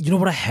 Oh, you know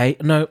what I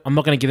hate? No, I'm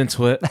not going to get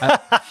into it. I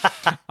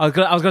was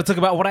going to talk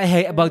about what I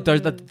hate about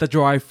the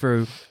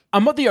drive-thru.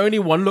 I'm not the only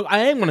one. Look, I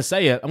am going to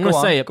say it. I'm going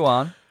to say it. Go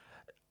on.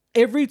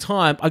 Every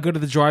time I go to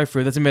the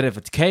drive-thru, doesn't matter if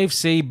it's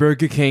KFC,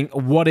 Burger King,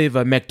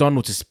 whatever,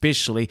 McDonald's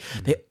especially,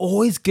 they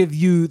always give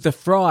you the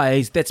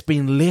fries that's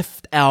been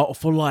left out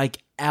for like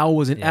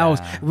hours and hours,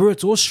 where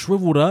it's all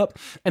shriveled up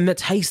and the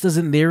taste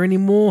isn't there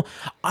anymore.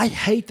 I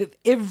hate that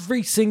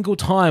every single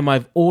time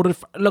I've ordered.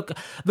 Look,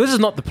 this is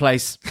not the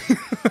place.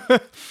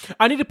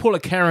 I need to pull a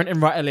Karen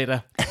and write a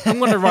letter. I'm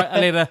going to write a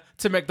letter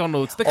to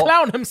McDonald's, the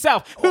clown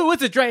himself, who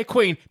is a drag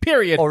queen,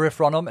 period. Or if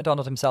Ronald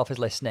McDonald himself is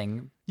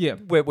listening, yeah,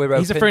 we're open.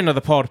 He's a friend of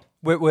the pod.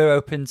 We're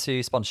open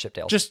to sponsorship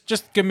deals.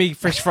 Just give me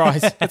fresh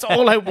fries. That's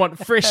all I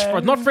want. Fresh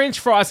fries. Not French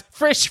fries.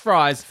 Fresh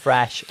fries.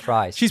 Fresh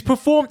fries. She's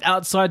performed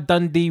outside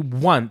Dundee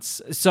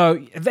once.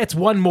 So that's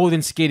one more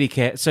than Scaredy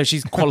Cat. So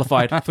she's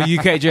qualified for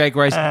UK Drag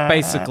Race,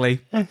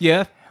 basically.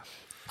 Yeah.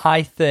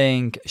 I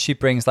think she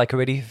brings like a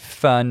really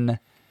fun,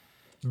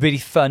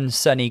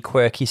 sunny,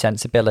 quirky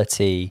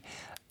sensibility.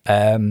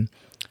 And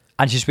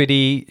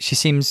she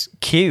seems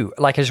cute.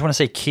 Like, I just want to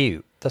say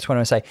cute. That's what I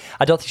want to say.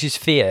 I don't think she's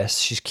fierce.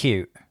 She's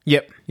cute.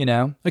 Yep. You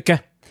know? Okay.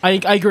 I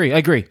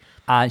agree.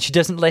 And she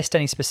doesn't list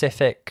any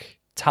specific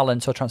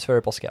talent or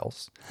transferable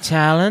skills.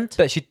 Talent?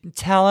 But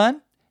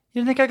talent?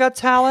 You don't think I got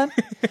talent?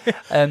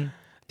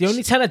 The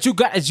only talent you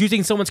got is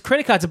using someone's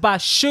credit card to buy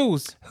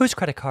shoes. Whose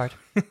credit card?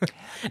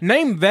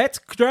 Name that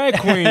drag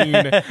queen.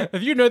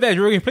 If you know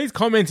that, please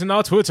comment on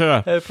our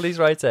Twitter. Please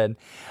write in.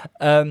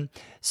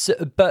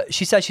 But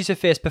she says she's a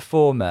fierce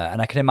performer,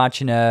 and I can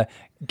imagine her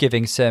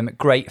giving some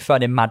great,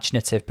 fun,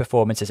 imaginative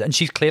performances. And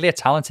she's clearly a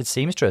talented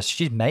seamstress.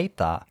 She's made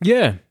that.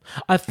 Yeah.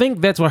 I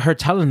think that's what her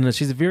talent is.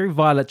 She's a very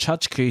Violet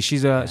Chachki.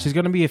 She's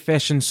going to be a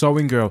fashion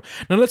sewing girl.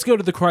 Now let's go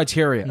to the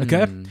criteria,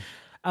 okay?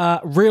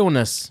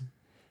 Realness.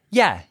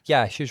 Yeah,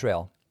 she's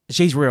real.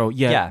 She's real,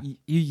 yeah.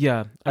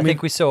 I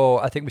think we saw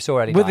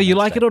Eddie. Whether you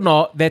like it or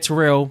not, that's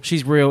real.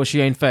 She's real. She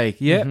ain't fake.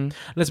 Yeah. Mm-hmm.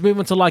 Let's move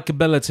on to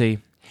likability.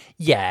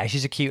 Yeah,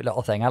 she's a cute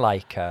little thing. I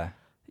like her.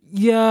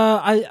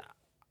 Yeah,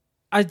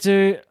 I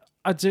do.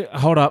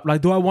 Hold up.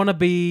 Like, do I want to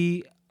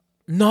be?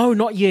 No,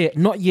 not yet.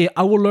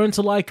 I will learn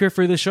to like her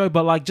through the show,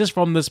 but like just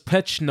from this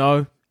pitch,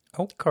 no.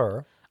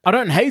 Okay. I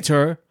don't hate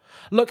her.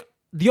 Look,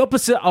 the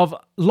opposite of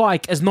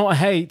like is not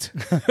hate.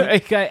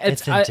 Okay,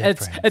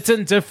 it's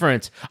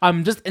indifferent.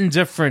 I'm just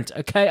indifferent.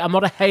 Okay, I'm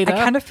not a hater.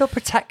 I kind of feel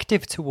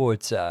protective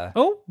towards her.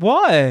 Oh,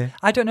 why?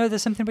 I don't know.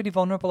 There's something really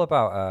vulnerable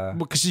about her.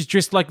 Because she's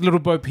dressed like Little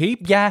Bo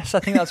Peep. Yes, I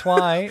think that's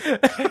why.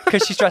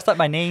 Because she's dressed like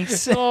my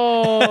niece.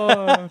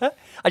 Oh,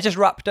 I just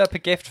wrapped up a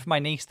gift for my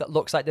niece that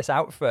looks like this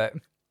outfit.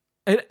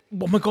 Oh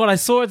my god, I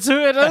saw it too.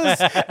 It is.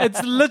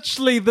 It's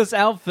literally this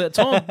outfit.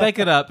 Tom, back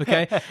it up,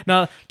 okay?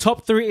 Now,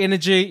 top 3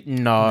 energy,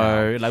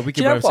 no. Like, we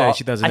can both say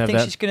she doesn't have that. I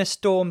think she's going to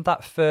storm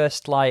that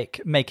first,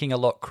 like, making a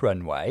look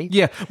runway.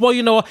 Yeah. Well,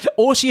 you know what?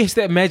 All she has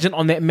to imagine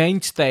on that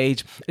main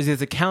stage is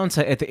there's a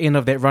counter at the end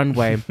of that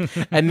runway.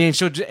 and then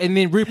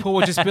RuPaul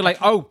will just be like,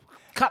 oh,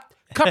 cut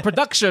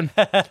production.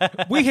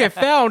 We have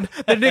found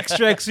the next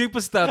drag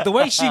superstar. The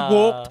way she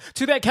walked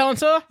to that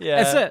counter,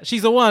 that's it.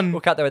 She's the one.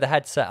 Walk out there with a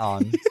headset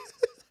on.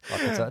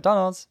 Like it's at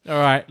McDonald's. All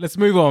right, let's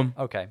move on.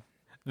 Okay.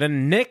 The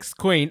next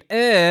queen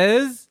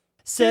is...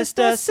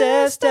 Sister,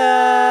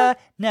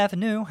 never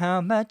knew how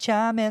much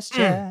I missed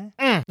you.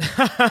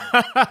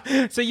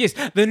 So yes,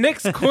 the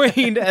next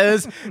queen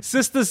is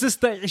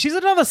Sister. She's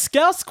another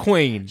Scouse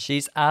queen.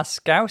 She's a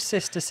Scouse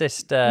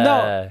sister.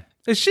 No,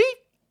 is she?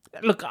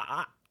 Look,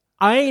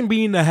 I ain't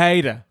being a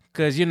hater.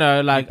 Because, you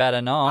know, like... You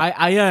better not.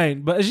 I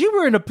ain't. But is she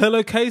wearing a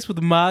pillowcase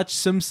with Marge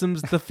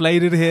Simpson's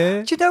deflated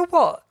hair? Do you know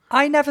what?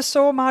 I never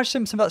saw Marge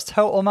Simpson. That's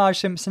total Marge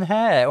Simpson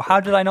hair.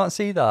 How did I not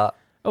see that?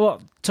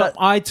 Well, Tom,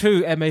 I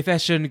too am a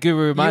fashion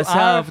guru myself,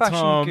 you are a fashion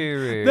Tom.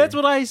 guru. That's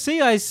what I see.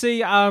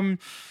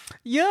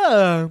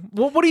 Yeah.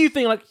 What do you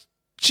think? Like,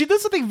 she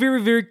did something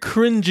very, very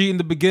cringy in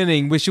the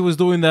beginning where she was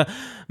doing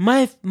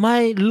my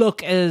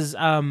look is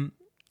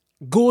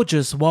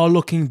gorgeous while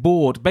looking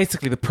bored.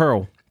 Basically, the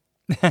pearl.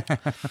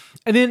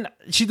 And then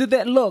she did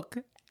that look.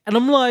 And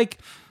I'm like,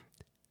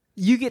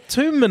 you get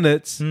 2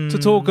 minutes to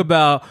talk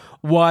about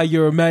why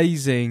you're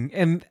amazing.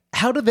 And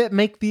how did that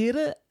make the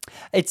edit?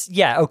 It's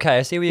okay.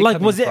 I see where you're Like,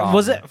 coming was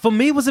from. it for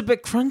me? Was it a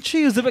bit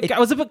crunchy? I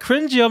was a bit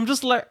cringy. I'm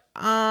just like,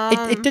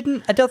 It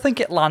didn't. I don't think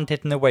it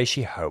landed in the way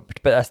she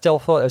hoped, but I still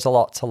thought there was a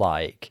lot to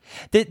like.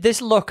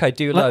 This look I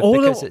do like love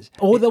because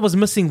all that was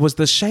missing was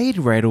the shade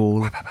red.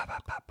 All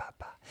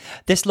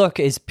this look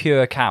is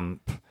pure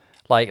camp.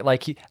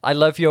 I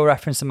love your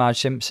reference to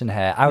Marge Simpson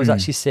here. I was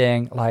actually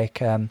seeing like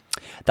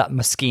that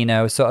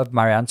Moschino sort of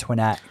Marie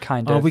Antoinette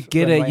kind of. Oh, we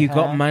get it. runway You hair.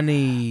 got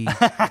money.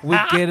 We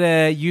get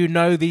it. You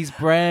know these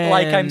brands.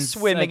 Like I'm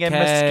swimming in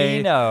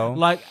Moschino.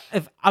 Like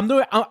if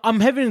I'm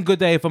having a good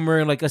day if I'm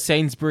wearing like a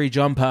Sainsbury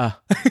jumper.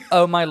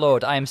 Oh my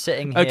lord, I am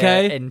sitting here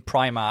Okay. in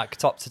Primark,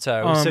 top to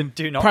toe. So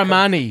do not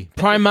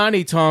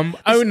Primani, Tom,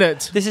 own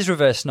it. This is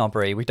reverse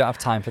snobbery. We don't have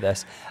time for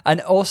this.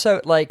 And also,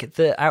 like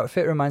the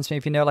outfit reminds me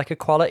of a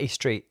Quality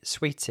Street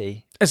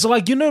sweetie. It's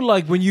like,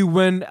 like when you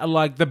win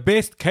like the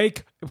best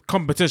cake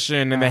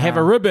competition and they have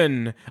a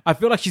ribbon. I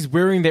feel like she's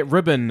wearing that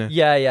ribbon.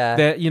 Yeah.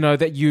 That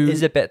you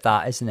Is a bit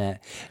that, isn't it?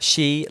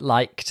 She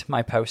liked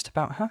my post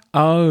about her.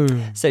 Oh.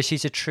 So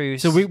she's a true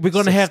So we're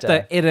going to have sister.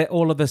 to edit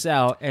all of this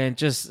out and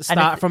just And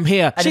start if- from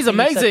here. and She's if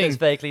you said amazing. it's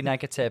vaguely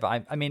negative.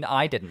 I mean,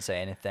 I didn't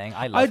say anything.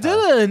 I I love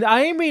her. didn't.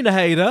 I ain't mean to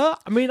hate her.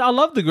 I mean, I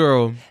love the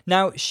girl.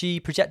 Now,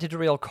 she projected a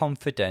real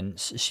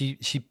confidence. She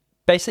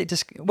basically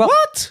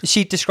What?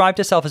 She described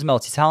herself as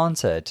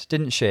multi-talented,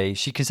 didn't she?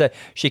 She can say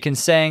she can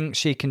sing,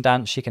 she can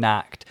dance, she can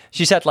act.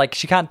 She said like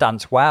she can't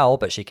dance well,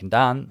 but she can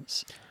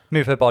dance,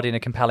 move her body in a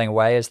compelling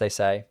way, as they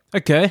say.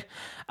 Okay.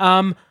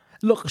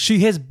 Look, she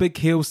has big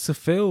heels to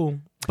fill,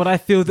 but I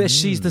feel that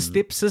she's the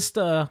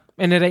stepsister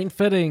and it ain't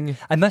fitting.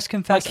 I must I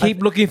confess,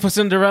 keep looking for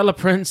Cinderella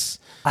Prince.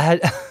 I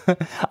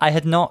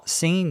have not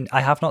seen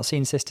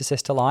Sister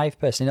Sister live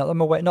personally,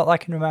 not that I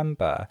can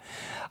remember.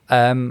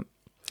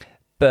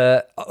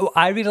 But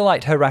I really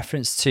liked her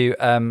reference to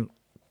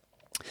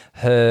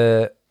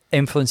her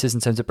influences in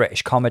terms of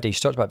British comedy.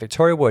 She talked about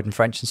Victoria Wood and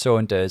French and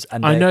Saunders.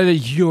 And I know that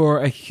you're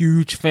a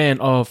huge fan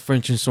of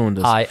French and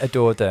Saunders. I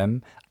adore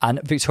them. And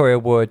Victoria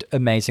Wood,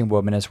 amazing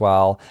woman as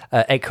well.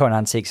 Acorn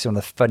Antiques is one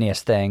of the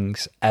funniest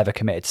things ever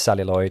committed to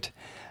celluloid.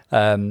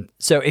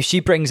 So if she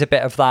brings a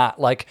bit of that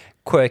like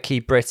quirky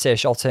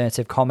British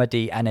alternative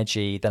comedy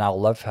energy, then I'll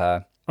love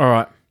her. All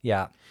right.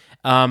 Yeah.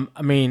 I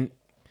mean,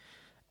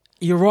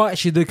 you're right.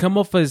 She did come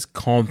off as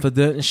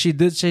confident. She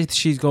did say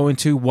she's going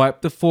to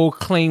wipe the floor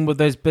clean with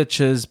those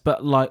bitches.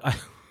 But like,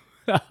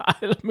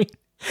 I mean,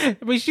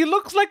 she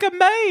looks like a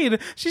maid.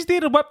 She's there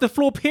to wipe the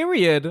floor.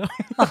 Period.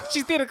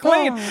 She's there to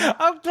clean.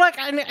 I'm like,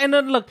 and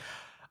then look.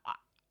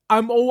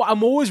 I'm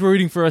always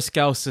rooting for a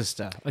Scouse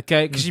sister,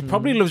 okay? Because she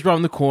probably lives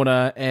around the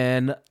corner.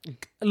 And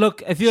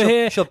look, if you're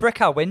here, She'll brick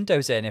our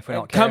windows in if we're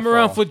not come careful.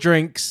 around for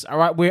drinks. All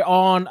right, we're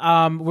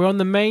on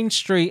the main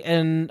street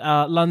in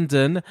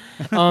London,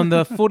 on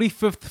the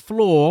 45th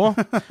floor.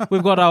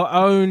 We've got our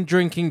own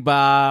drinking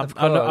bar, Of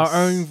course. our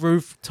own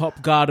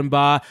rooftop garden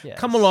bar. Yes.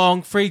 Come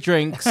along, free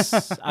drinks.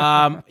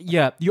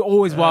 Yeah, you're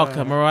always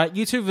welcome. All right,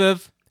 you too,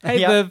 Viv. Hey,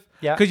 Yeah, Viv.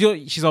 yeah.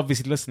 Because she's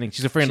obviously listening.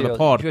 She's a friend of the She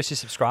pod. was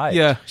just subscribed.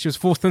 Yeah, she was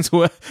forced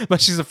into it,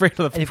 but she's a friend of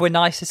the And if we're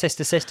nice to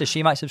Sister,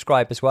 she might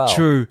subscribe as well.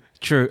 True.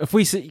 If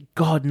we see,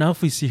 God, now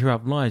if we see her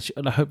online,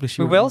 hopefully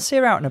she We will see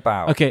her out and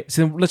about. Okay,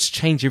 so let's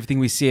change everything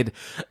we said.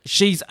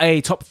 She's a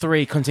top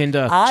 3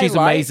 contender. She's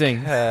like amazing.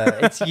 her.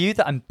 It's you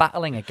that I'm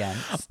battling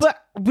against. But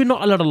we're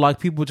not allowed to like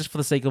people just for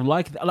the sake of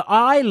liking.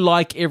 I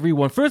like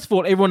everyone. First of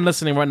all, everyone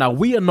listening right now,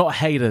 we are not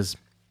haters.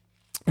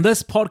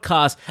 This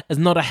podcast is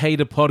not a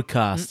hater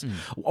podcast.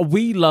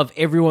 We love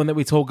everyone that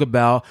we talk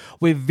about.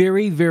 We're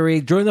very,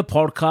 very, during the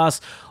podcast,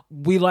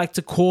 we like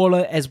to call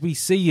it as we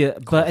see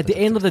it. But at the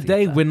end of the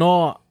day, we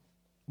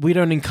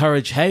don't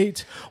encourage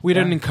hate. We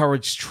don't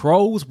encourage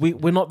trolls.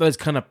 We're not those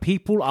kind of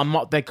people. I'm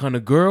not that kind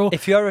of girl.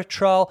 If you're a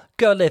troll,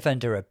 go live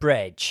under a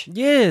bridge.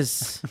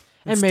 Yes.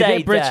 And may Stay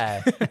that bridge,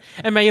 there.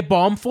 and may a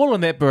bomb fall on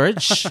that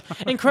bridge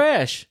and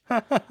crash.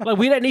 Like,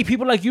 we don't need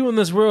people like you in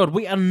this world.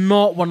 We are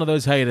not one of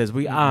those haters.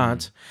 We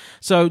aren't.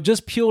 So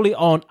just purely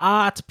on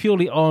art,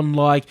 purely on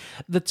like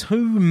the 2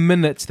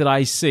 minutes that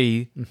I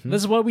see,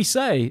 this is what we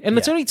say. And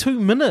it's only 2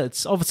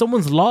 minutes of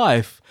someone's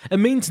life. It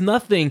means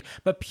nothing,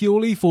 but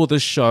purely for the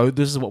show,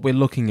 this is what we're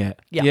looking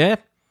at. Yeah?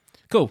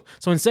 Cool.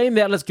 So in saying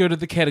that, let's go to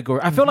the category.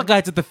 I feel like I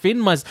had to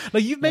defend myself.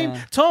 Like, you've made,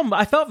 Tom,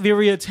 I felt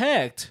very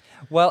attacked.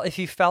 Well, if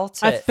you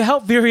felt I it...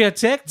 felt very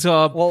attacked,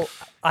 Tom. Well,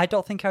 I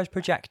don't think I was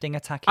projecting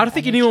attacking I don't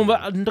think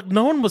energy.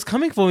 no one was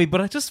coming for me, but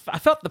I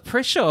felt the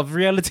pressure of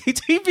reality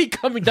TV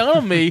coming down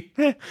on me.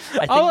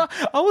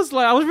 I was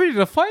ready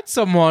to fight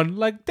someone.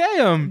 Like,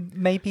 damn.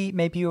 Maybe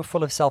you were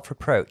full of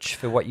self-reproach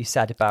for what you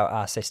said about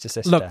our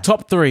sister. Look,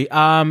 top 3.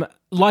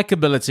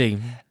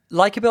 Likability.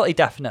 Likability,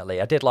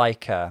 definitely. I did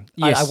like her.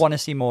 Yes. I want to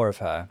see more of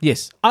her.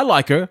 Yes, I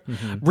like her.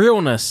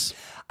 Realness.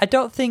 I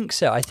don't think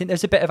so. I think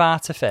there's a bit of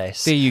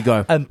artifice. There you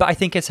go. But I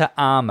think it's her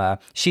armor.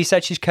 She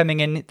said she's coming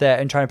in there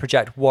and trying to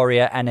project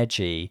warrior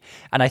energy,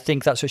 and I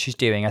think that's what she's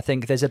doing. I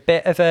think there's a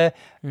bit of a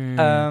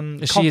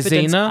Is she a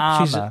confidence Xena?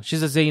 armor.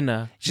 She's a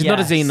Xena. She's not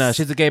a Yes. Xena.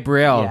 She's a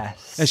Gabrielle.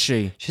 Yes. Is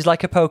she? She's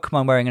like a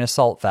Pokemon wearing an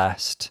assault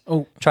vest,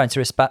 Oh. trying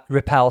to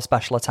repel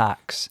special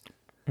attacks.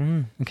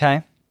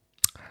 Okay.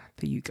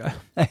 There you go.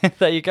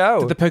 There you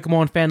go. The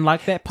Pokemon fan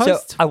like that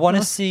post? So I want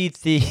to see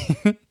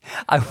the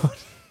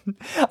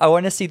I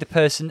want to see the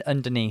person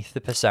underneath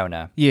the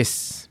persona.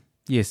 Yes.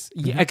 Yeah,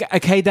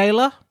 okay,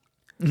 Dayla?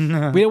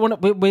 We don't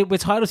want. We're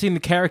tired of seeing the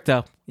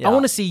character. Yeah. I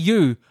want to see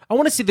you. I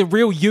want to see the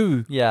real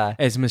you. Yeah.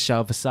 As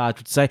Michelle Visage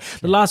would say.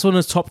 The last one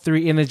is top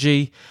 3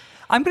 energy.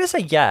 I'm going to say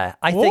yeah.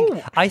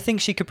 I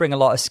think she could bring a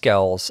lot of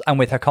skills, and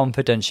with her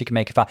confidence, she can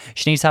make it far.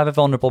 She needs to have a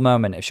vulnerable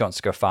moment if she wants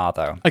to go far,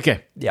 though.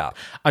 Okay. Yeah.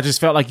 I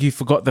just felt like you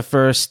forgot the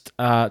first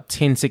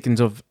 10 seconds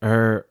of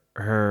her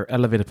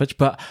elevator pitch,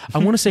 but I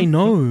want to say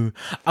no.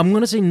 I'm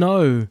going to say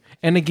no.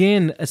 And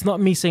again, it's not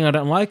me saying I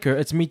don't like her.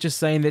 It's me just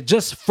saying that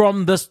just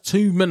from this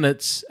 2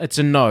 minutes, it's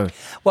a no.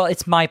 Well,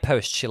 it's my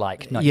post she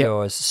liked, not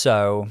yours.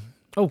 So.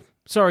 Oh,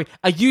 sorry.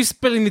 Are you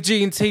spilling the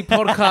G&T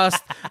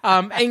podcast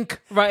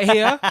ink right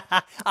here?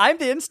 I'm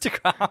the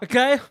Instagram.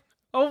 Okay.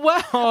 Oh,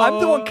 wow. I'm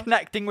the one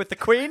connecting with the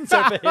queens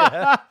over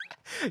here.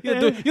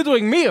 You're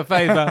doing me a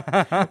favor.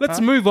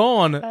 Let's move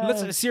on.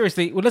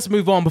 Let's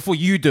move on before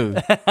you do.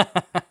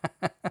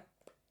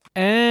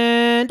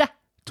 And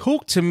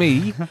talk to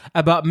me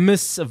about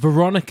Miss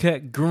Veronica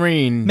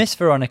Green. Miss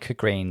Veronica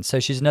Green. So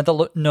she's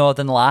another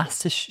northern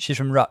lass. She's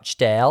from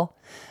Rochdale.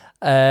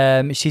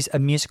 She's a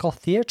musical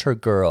theatre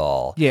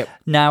girl. Yep.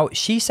 Now,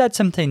 she said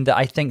something that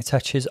I think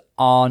touches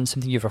on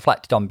something you've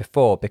reflected on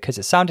before, because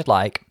it sounded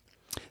like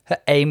her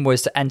aim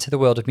was to enter the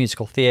world of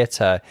musical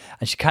theatre,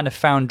 and she kind of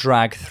found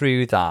drag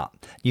through that.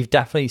 You've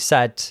definitely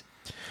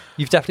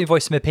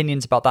voiced some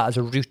opinions about that as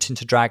a route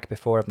into drag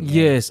before, haven't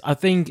you? Yes, I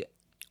think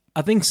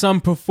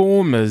some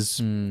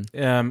performers,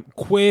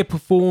 queer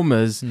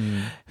performers,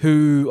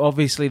 who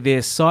obviously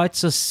their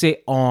sights are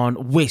set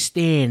on West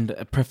End,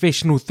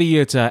 professional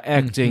theatre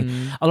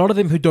acting, a lot of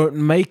them who don't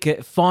make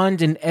it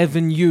find an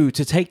avenue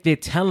to take their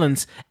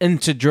talents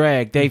into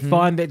drag. They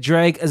find that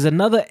drag is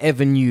another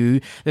avenue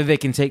that they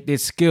can take their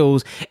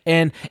skills,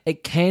 and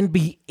it can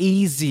be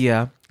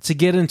easier to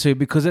get into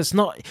because there's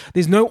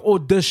no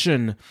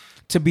audition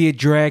to be a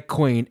drag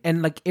queen,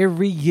 and like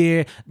every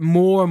year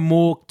more and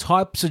more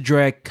types of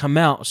drag come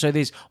out, so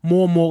there's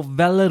more and more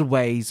valid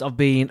ways of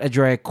being a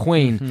drag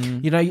queen.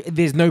 You know,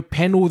 there's no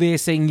panel there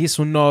saying yes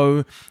or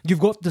no.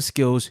 You've got the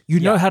skills, you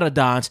know how to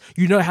dance,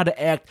 you know how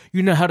to act,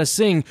 you know how to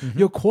sing.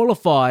 You're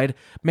qualified,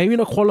 maybe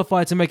not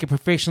qualified to make it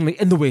professionally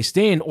in the West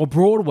End or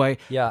Broadway,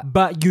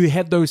 but you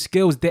have those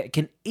skills that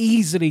can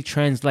easily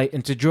translate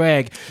into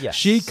drag.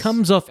 She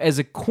comes off as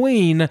a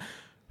queen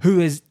who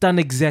has done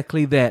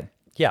exactly that.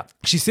 Yeah.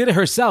 She said it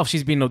herself.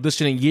 She's been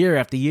auditioning year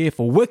after year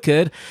for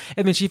Wicked,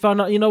 and then she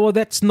found out, well,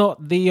 that's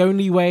not the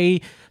only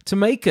way to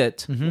make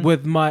it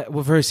with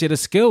her set of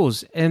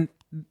skills, and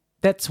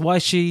that's why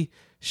she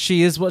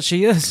is what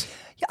she is.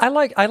 Yeah,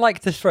 I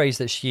like the phrase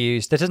that she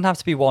used. There doesn't have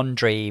to be one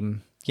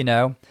dream, you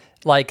know?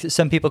 Like,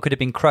 some people could have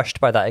been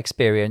crushed by that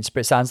experience, but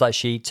it sounds like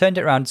she turned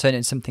it around and turned it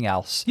into something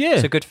else. Yeah.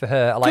 So good for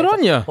her. Good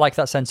on you. I like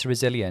that sense of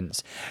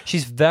resilience.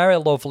 She's very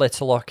lovely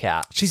to look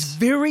at. She's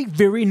very,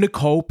 very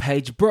Nicole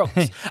Page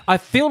Brooks. I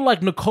feel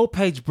like Nicole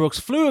Page Brooks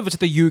flew over to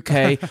the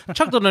UK,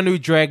 chucked on a new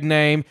drag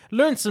name,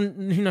 learned some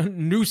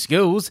new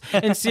skills,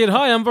 and said,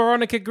 "Hi, I'm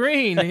Veronica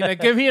Green.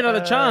 Give me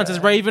another chance." Is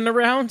Raven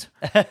around?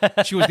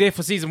 She was there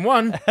for season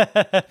 1.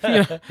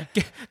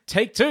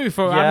 Take 2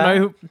 for I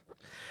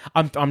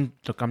don't know.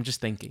 I'm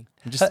just thinking.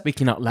 I'm just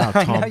speaking out loud,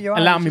 Tom.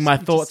 Allow me my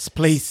thoughts,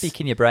 please.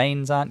 Speaking your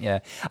brains, aren't you?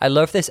 I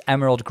love this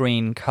emerald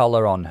green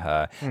colour on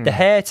her. The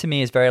hair to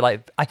me is very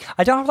like...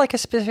 I don't have like a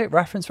specific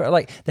reference for it.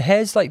 Like, the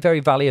hair's like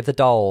very Valley of the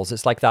Dolls.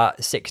 It's like that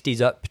 60s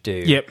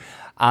updo. Yep.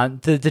 And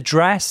the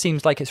dress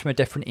seems like it's from a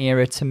different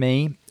era to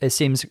me. It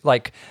seems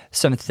like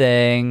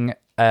something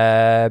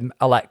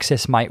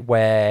Alexis might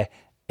wear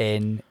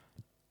in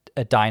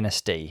a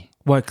Dynasty.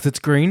 Why, because it's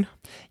green?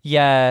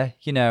 Yeah,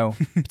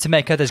 to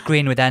make others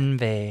green with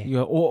envy.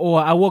 Yeah, or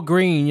I wore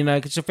green,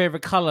 it's your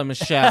favorite color,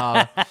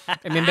 Michelle.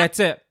 And then that's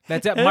it.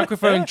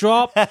 Microphone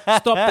drop,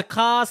 stop the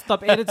car,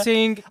 stop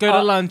editing, go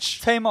to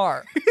lunch.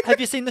 Tamar, have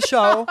you seen the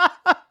show?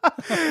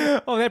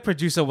 Oh, that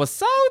producer was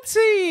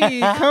salty.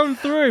 Come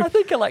through. I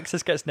think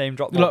Alexis gets name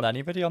dropped more than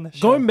anybody on the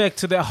show. Going back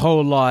to that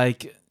whole, I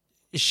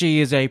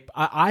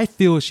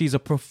feel she's a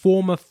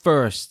performer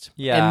first,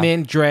 and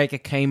then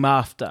drag came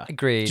after.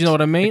 Agreed. Do you know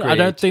what I mean? Agreed. I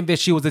don't think that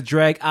she was a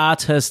drag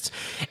artist,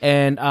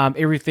 and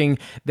everything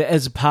that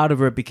is a part of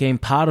her became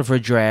part of her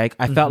drag.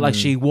 I felt like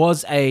she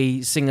was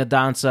a singer,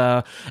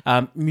 dancer,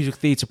 music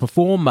theatre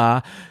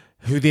performer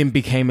who then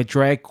became a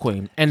drag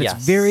queen, and it's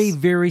very,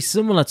 very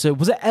similar to.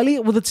 Was it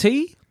Elliot with a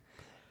T?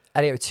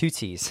 Elliot with 2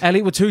 T's.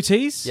 Elliot with 2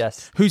 T's?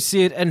 Yes. Who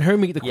said, in her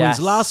Meet the Queens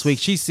last week,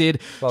 she said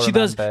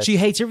she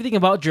hates everything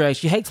about drag.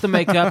 She hates the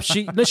makeup.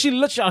 she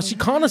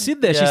kind of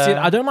said that. She said,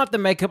 I don't like the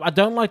makeup. I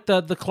don't like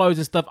the clothes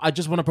and stuff. I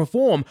just want to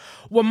perform.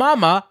 Well,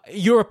 mama,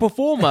 you're a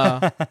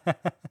performer.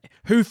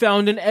 who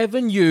found an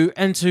avenue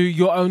into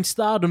your own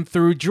stardom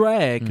through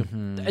drag.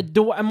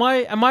 Am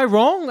I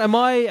wrong? Am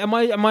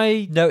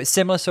I? No, it's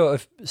similar sort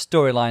of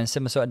storyline,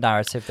 similar sort of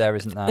narrative there,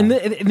 isn't there? And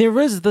there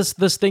is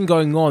this thing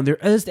going on. There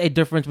is a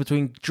difference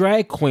between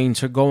drag queens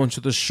who go into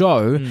the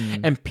show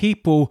and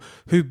people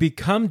who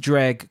become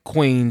drag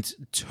queens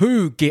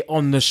to get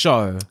on the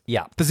show.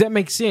 Yeah. Does that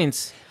make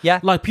sense? Yeah.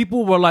 Like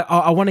people were like, oh,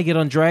 I want to get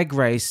on Drag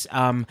Race.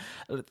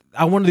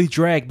 I want to do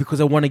drag because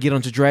I want to get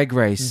onto Drag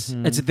Race.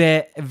 It's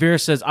that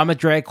versus I'm a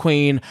drag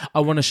queen.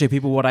 I want to show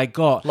people what I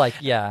got. Like,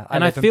 yeah,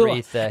 and I feel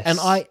breathe this. And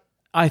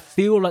I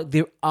feel like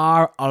there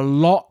are a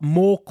lot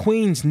more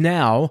queens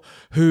now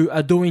who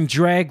are doing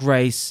Drag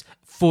Race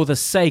for the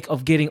sake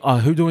of getting,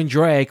 who doing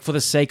drag for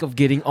the sake of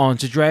getting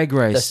onto Drag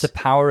Race. That's the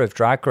power of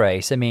Drag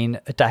Race. I mean,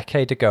 a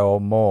decade ago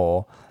or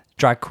more,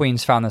 drag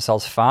queens found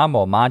themselves far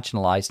more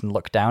marginalized and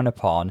looked down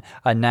upon,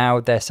 and now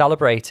they're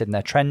celebrated and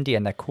they're trendy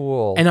and they're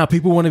cool. And now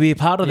people want to be a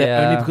part of that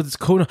Yeah. only because it's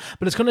cool.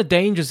 But it's kind of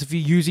dangerous if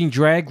you're using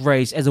Drag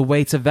Race as a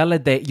way to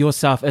validate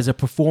yourself as a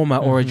performer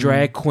or a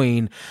drag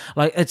queen.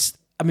 Like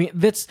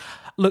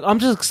look,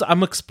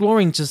 I'm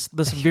exploring just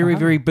this very,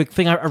 very big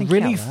thing. I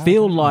really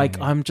feel like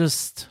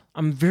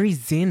I'm very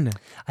zen.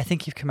 I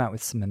think you've come out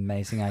with some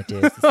amazing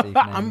ideas this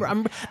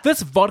evening.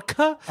 This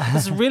vodka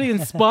is really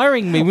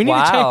inspiring me. We need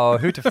to change. Wow,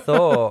 who'd have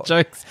thought?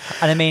 Jokes.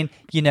 And I mean,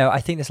 I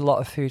think there's a lot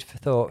of food for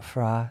thought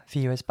for our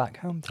viewers back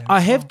home.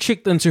 I have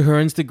checked into her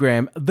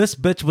Instagram. This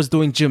bitch was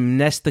doing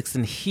gymnastics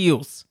in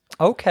heels.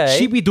 Okay.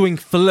 She be doing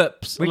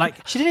flips.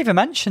 She didn't even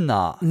mention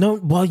that. No,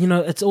 well,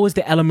 it's always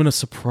the element of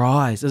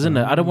surprise, isn't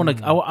it? I don't want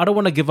to. I don't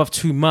want to give off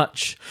too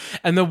much.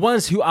 And the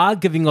ones who are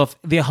giving off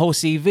their whole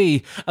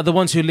CV are the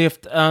ones who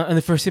left in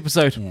the first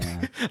episode.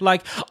 Yeah.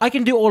 Like, I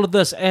can do all of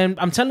this, and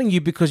I'm telling you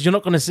because you're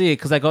not going to see it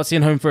because I got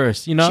sent home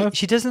first.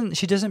 She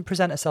doesn't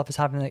present herself as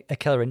having a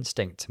killer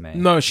instinct to me.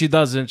 No, she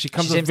doesn't. She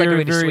comes She off seems like a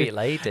very, really very sweet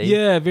lady.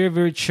 Yeah, very,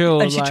 very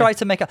chill. And she tried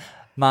to make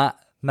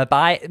my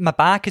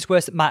back is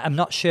worse. I'm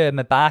not sure.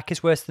 My back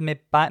is worse than my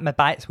back. My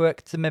back's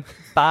worse than my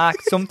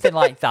back. Something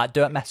like that.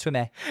 Don't mess with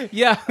me.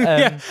 Yeah,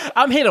 yeah.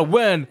 I'm here to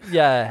win.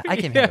 Yeah, I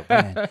came here to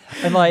win.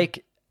 And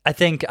like, I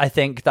think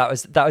that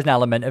was an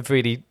element of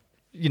really,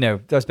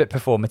 that was a bit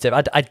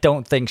performative. I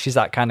don't think she's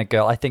that kind of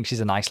girl. I think she's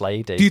a nice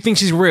lady. Do you think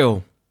she's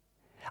real?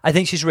 I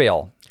think she's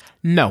real.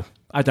 No,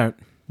 I don't.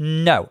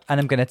 No, and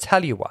I'm going to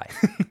tell you why.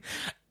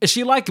 Is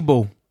she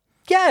likable?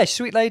 Yeah, she's a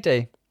sweet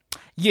lady.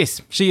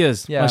 Yes, she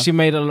is. Yeah. She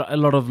made a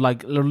lot of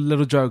like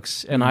little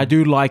jokes, and I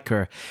do like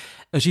her.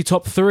 Is she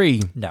top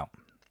 3? No.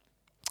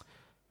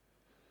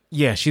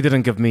 Yeah, she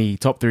didn't give me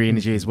top 3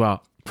 energy as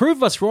well.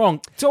 Prove us wrong.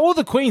 To all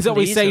the queens that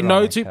we Please, say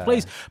no to, Veronica.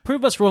 please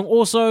prove us wrong.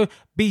 Also,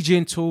 be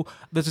gentle.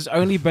 This is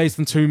only based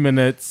in 2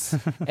 minutes.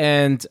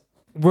 And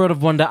World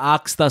of Wonder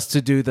asked us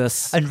to do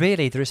this. And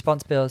really, the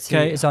responsibility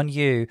Okay. is on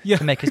you Yeah.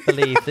 to make us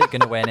believe that you're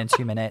going to win in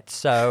 2 minutes.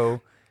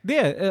 So...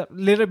 Yeah,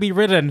 let it be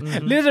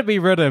written. Let it be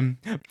written.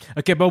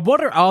 Okay, but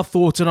what are our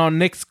thoughts on our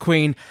next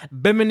queen,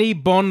 Bimini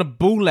Bon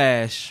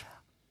Boulash?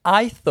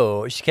 I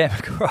thought she came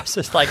across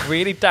as like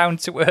really down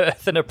to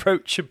earth and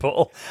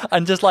approachable,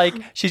 and just like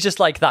she's just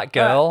like that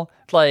girl.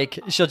 Like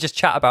she'll just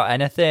chat about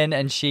anything,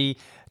 and she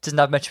doesn't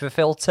have much of a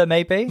filter.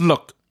 Maybe.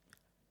 Look,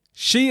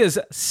 she is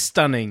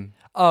stunning.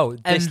 Oh,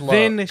 And this look.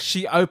 then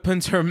she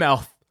opens her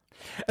mouth.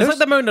 It's like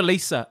the Mona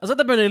Lisa. It's like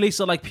the Mona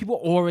Lisa. Like people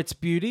awe its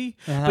beauty,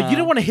 but you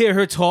don't want to hear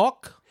her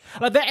talk.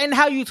 Like that, and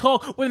how you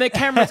talk when the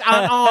cameras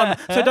aren't on.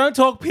 So don't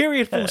talk.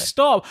 Period. Full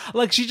stop.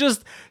 Like she's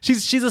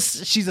a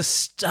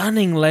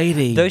stunning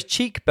lady. Those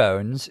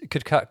cheekbones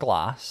could cut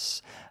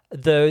glass.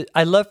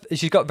 I love.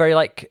 She's got very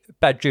like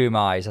bedroom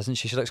eyes, hasn't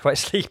she? She looks quite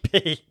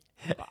sleepy.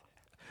 Do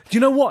you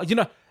know what?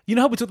 You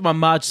know how we talked about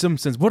Marge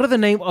Simpsons? What are the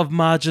name of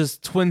Marge's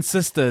twin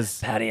sisters?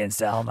 Patty and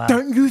Selma.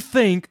 Don't you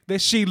think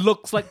that she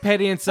looks like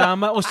Patty and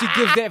Selma, or she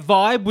gives that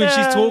vibe when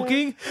she's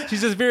talking?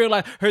 She's just very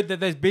like heard that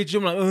there's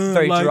bedroom, like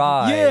Very like,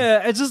 dry.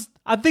 Yeah, it's just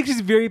I think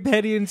she's very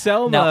Patty and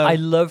Selma. Now, I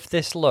love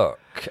this look,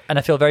 and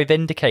I feel very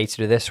vindicated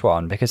with this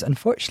one, because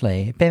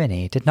unfortunately,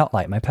 Bimini did not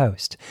like my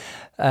post,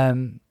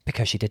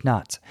 because she did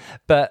not.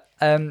 But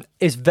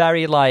it's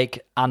very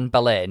like Anne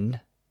Boleyn,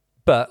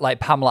 but like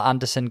Pamela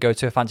Anderson go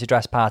to a fancy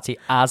dress party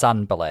as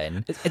Anne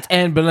Boleyn. It's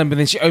Anne Boleyn, but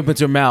then she opens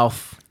her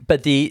mouth.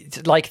 But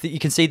you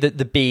can see that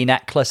the bee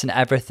necklace and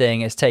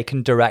everything is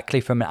taken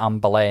directly from an Anne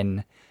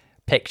Boleyn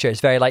picture.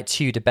 It's very like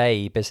Tudor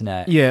Babe, isn't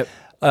it? Yeah.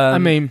 I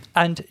mean,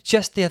 and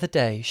just the other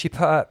day, she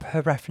put up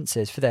her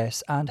references for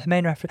this, and her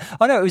main reference.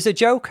 Oh no, it was a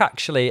joke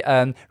actually.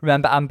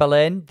 Remember Anne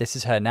Boleyn? This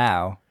is her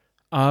now,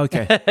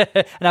 okay.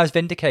 and I was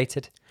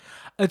vindicated.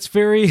 She's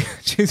very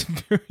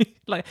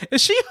like.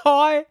 Is she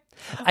high?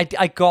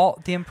 I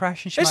got the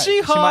impression she Is might,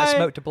 she she might have high?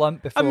 smoked a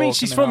blunt before. I mean,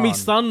 she's coming from on.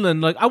 East London.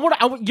 Like, I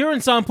want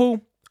urine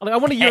sample. Like, I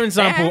want a urine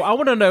sample. I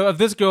want to know if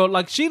this girl,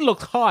 like, she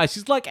looks high.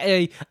 She's like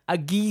a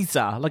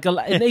geezer, like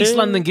an East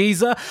London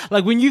geezer.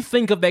 Like, when you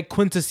think of that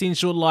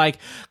quintessential, like,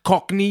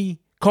 Cockney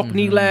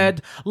Cockney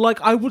lad.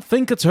 Like, I would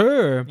think it's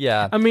her.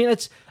 Yeah. I mean,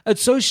 it's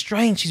so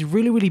strange. She's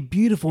really, really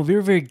beautiful,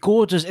 very, very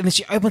gorgeous. And then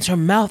she opens her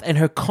mouth and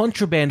her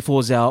contraband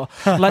falls out.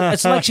 Like,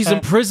 it's like she's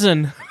in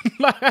prison.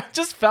 Like, I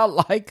just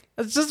felt like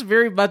it's just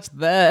very much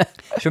there.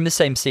 She's from the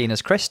same scene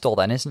as Crystal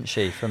then, isn't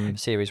she, from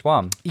series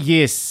 1?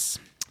 Yes.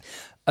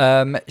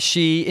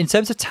 She, in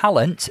terms of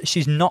talent,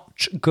 she's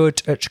not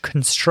good at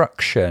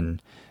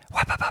construction.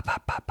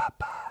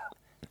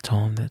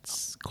 Tom,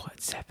 that's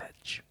quite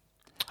savage.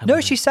 No,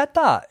 she said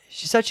that.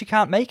 She said she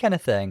can't make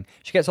anything.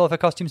 She gets all of her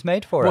costumes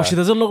made for Well, her. she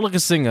doesn't look like a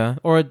singer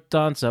or a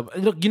dancer.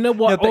 Look, you know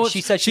what? No, but All-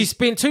 she said she she's-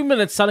 spent 2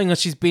 minutes telling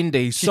us she's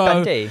bendy. She's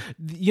bendy.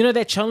 You know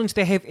that challenge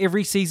they have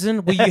every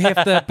season where you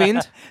have to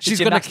bend?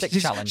 gymnastic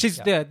challenge,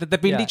 She's yeah. the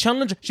bendy Yeah.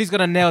 challenge. She's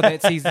gonna nail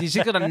that season.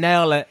 She's gonna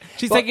nail it.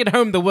 She's taking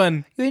home the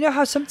win. You know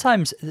how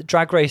sometimes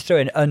Drag Race throw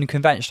in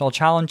unconventional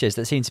challenges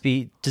that seem to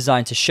be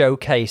designed to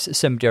showcase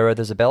somebody or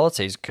other's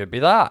abilities? Could be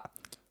that.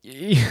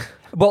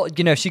 Well,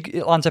 you know, if she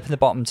lands up in the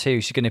bottom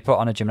 2, she's going to put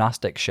on a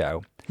gymnastics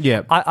show.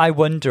 Yeah. I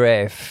wonder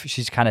if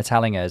she's kind of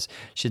telling us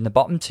she's in the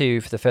bottom 2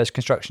 for the first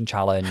construction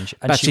challenge,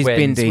 and But she she's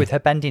wins bendy. with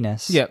her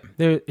bendiness. Yeah,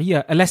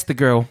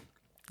 Elastigirl.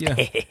 Yeah.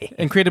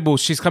 Incredible.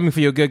 She's coming for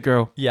your good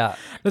girl. Yeah.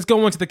 Let's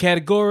go on to the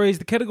categories.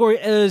 The category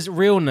is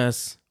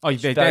realness. Oh,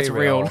 Very that's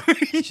real.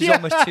 She's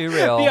almost too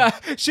real. Yeah,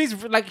 she's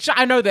like,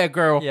 I know that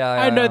girl. Yeah,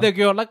 I know yeah. that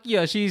girl. Like,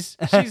 yeah, she's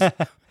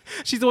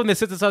she's the one that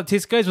sits outside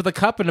Tesco's with a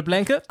cup and a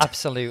blanket.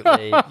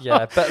 Absolutely.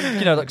 Yeah. But,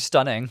 you know, looks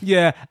stunning.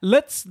 Yeah,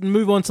 let's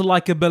move on to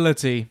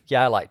likability.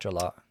 Yeah, I liked her a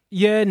lot.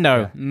 Yeah,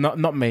 no,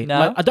 not me. No?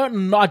 Like, I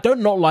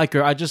don't not like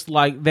her. I just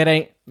like that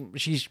ain't.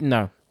 She's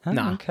no.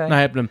 Nah, okay. not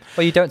happening.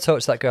 Well, you don't talk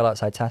to that girl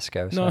outside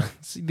Tesco. So.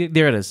 No,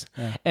 there it is.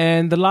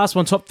 And the last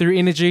one, top 3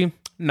 energy.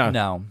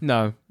 No.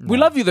 We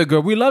love you, though,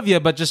 girl. We love you,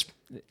 but just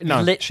no.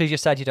 You literally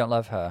just said you don't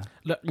love her.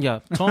 Look, yeah,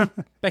 Tom,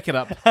 back it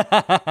up.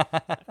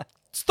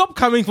 Stop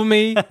coming for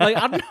me. Like,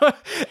 I don't know.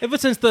 Ever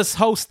since this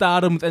whole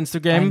stardom with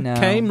Instagram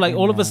came, like,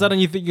 all of a sudden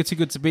you think you're too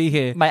good to be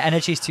here. My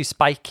energy's too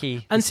spiky.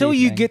 this Until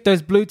you evening. get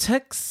those blue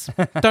ticks,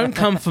 don't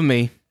come for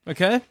me.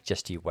 Okay?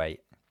 Just you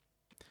wait.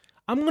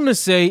 I'm gonna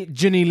say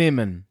Ginny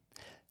Lemon.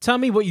 Tell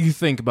me what you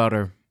think about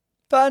her.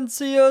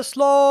 Fancy a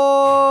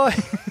slide.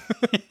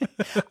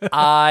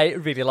 I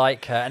really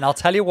like her, and I'll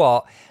tell you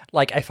what.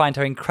 Like, I find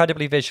her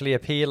incredibly visually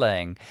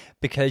appealing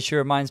because she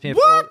reminds me of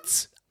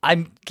What?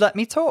 let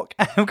me talk.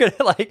 I'm gonna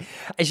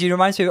she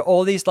reminds me of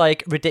all these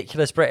like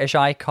ridiculous British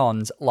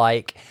icons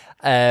like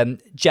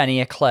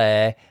Jenny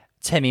Eclair,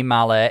 Timmy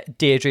Mallet,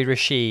 Deirdre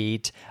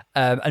Rashid,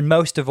 and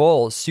most of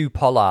all Sue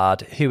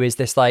Pollard, who is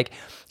this like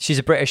she's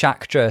a British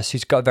actress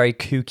who's got a very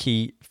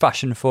kooky,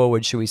 fashion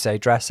forward, shall we say,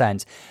 dress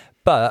sense.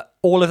 But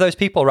all of those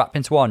people wrapped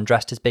into one,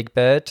 dressed as Big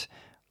Bird.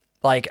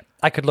 Like,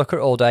 I could look at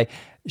her all day.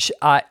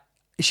 I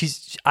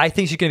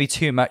think she's going to be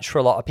too much for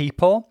a lot of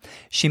people.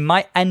 She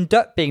might end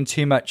up being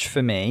too much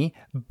for me,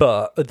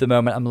 but at the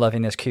moment, I'm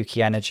loving this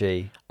kooky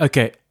energy.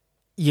 Okay.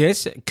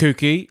 Yes,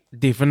 kooky,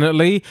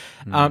 definitely.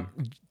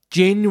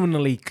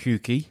 Genuinely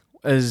kooky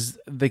is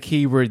the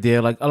key word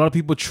there. Like, a lot of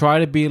people try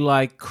to be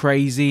like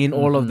crazy and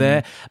all of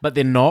that, but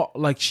they're not.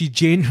 Like, she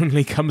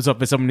genuinely comes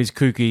up as someone who's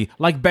kooky,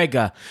 like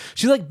Beggar.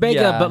 She's like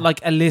Beggar, Yeah. but like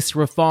a less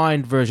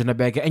refined version of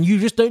Beggar. And you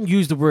just don't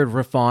use the word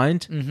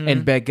refined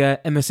and Beggar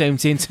in the same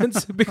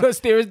sentence because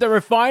there is the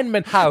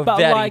refinement. How but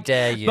very like,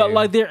 dare you. But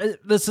like,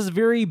 this is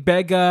very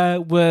Beggar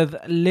with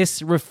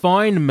less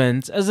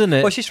refinement, isn't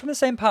it? Well, she's from the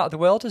same part of the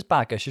world as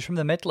Bagger. She's from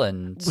the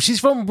Midlands. She's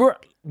from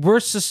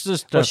Worcester.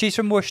 Well, she's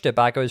from Worcester.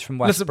 Bagger is from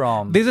West Listen,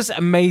 Brom. there's this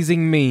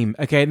amazing meme,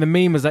 okay? And the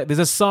meme is like, there's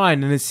a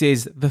sign and it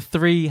says, the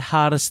 3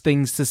 hardest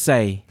things to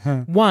say.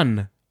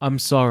 1, I'm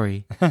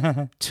sorry.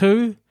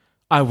 2,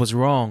 I was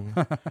wrong.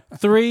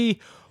 3,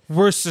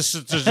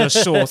 Worcestershire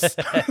sauce.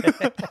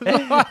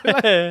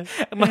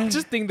 And I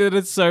just think that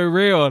it's so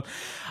real.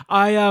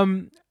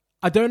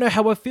 I don't know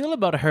how I feel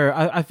about her.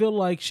 I feel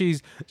like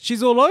she's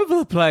all over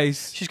the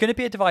place. She's going to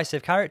be a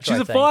divisive character. She's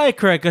I a think.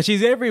 firecracker.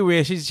 She's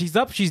everywhere. She's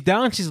up, she's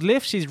down, she's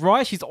left, she's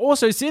right, she's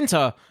also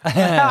center.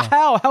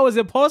 How is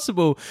it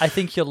possible? I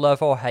think you'll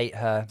love or hate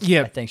her.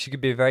 Yeah. I think she could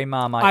be a very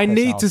Marmite. I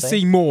need to personality.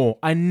 see more.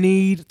 I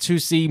need to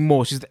see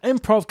more. She's an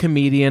improv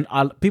comedian.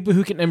 People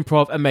who can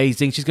improv,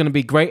 amazing. She's going to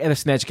be great at a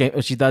Snatch Game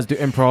if she does do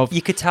improv.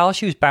 You could tell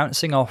she was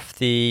bouncing off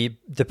the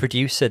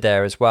producer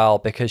there as well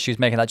because she was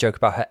making that joke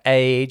about her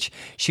age.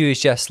 She was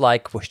just like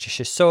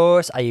Worcestershire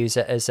sauce. I use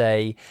it as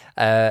a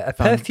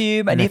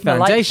perfume and a even a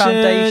light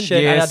foundation.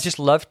 And I yes. just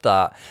loved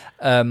that.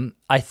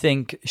 I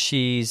think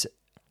she's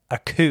a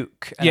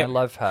kook and I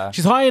love her.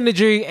 She's high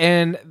energy,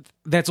 and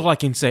that's all I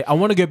can say. I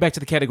want to go back to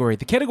the category.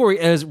 The category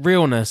is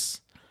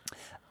realness.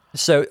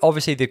 So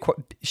obviously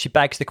she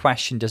begs the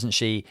question, doesn't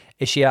she?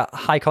 Is she a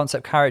high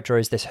concept character or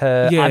is this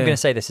her? Yeah. I'm going to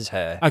say this is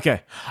her.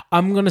 Okay.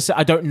 I'm going to say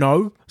I don't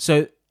know.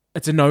 So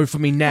it's a no for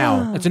me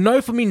now. It's a no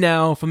for me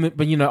now.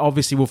 But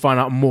obviously we'll find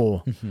out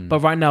more. But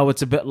right now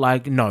it's a bit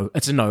like no.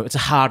 It's a no. It's a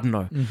hard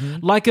no.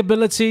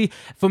 Likability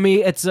for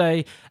me, it's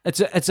a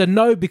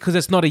no because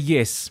it's not a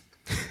yes.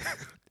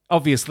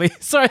 obviously.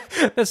 Sorry,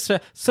 that's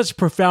such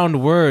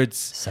profound words.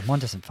 Someone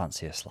doesn't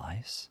fancy a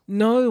slice.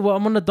 No, well,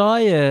 I'm on a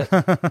diet.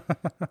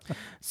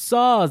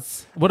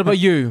 SARS. What about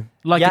you?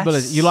 Likeability.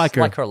 Yes, You like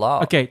her? like her a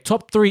lot. Okay,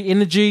 top 3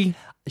 energy.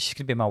 She's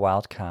going to be my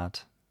wild card.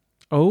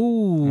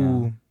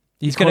 Oh.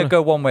 He's going to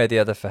go one way or the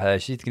other for her.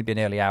 She's going to be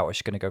nearly out, or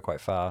she's going to go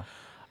quite far.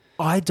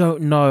 I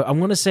don't know. I'm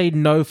going to say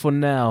no for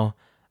now.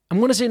 I'm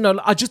going to say no.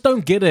 I just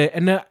don't get it.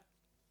 And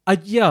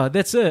yeah,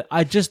 that's it.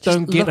 I just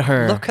don't get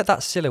her. Look at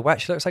that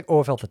silhouette. She looks like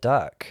Orville the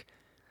duck.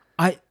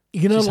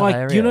 You know, She's like,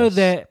 hilarious. you know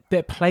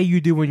that play you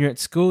do when you're at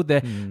school,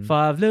 the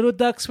 5 little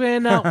ducks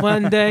went out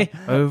one day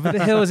over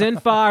the hills and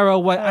far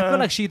away. I feel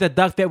like she's the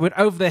duck that went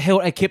over the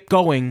hill and kept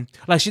going.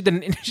 Like she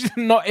did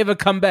not ever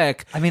come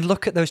back. I mean,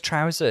 look at those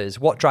trousers.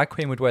 What drag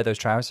queen would wear those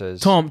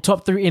trousers? Tom,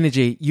 top 3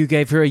 energy. You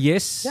gave her a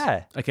yes?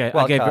 Yeah. Okay,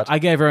 Wild card. I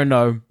gave her a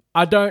no.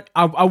 I don't.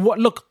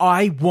 Look,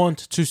 I want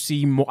to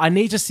see more. I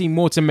need to see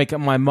more to make up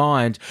my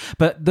mind.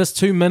 But this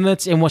 2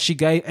 minutes and what she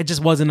gave, it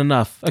just wasn't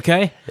enough.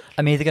 Okay,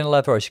 I'm either going to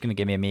love her or she's going to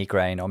give me a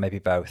migraine, or maybe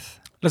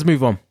both. let's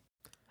move on.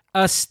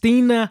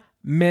 Astina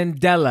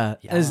Mandela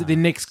is the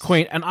next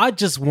queen, and I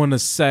just want to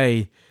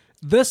say,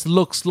 this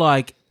looks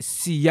like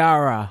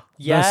Ciara.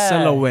 The Yeah.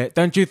 silhouette,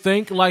 don't you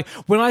think? Like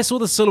when I saw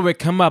the silhouette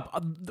come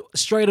up,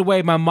 straight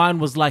away my mind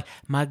was like,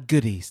 my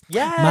goodies.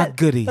 Yeah, My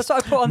goodies. that's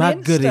what I put on my the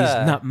Insta.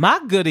 goodies. No, my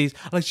goodies.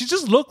 Like she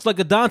just looks like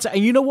a dancer.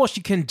 And you know what?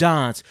 She can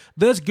dance.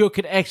 This girl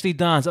can actually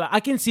dance. Like, I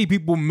can see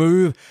people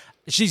move.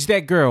 She's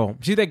that girl.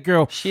 She's that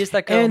girl. She is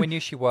that girl And we knew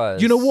she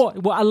was. you know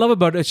what? What I love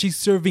about her, she's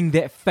serving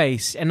that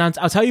face, and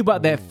I'll tell you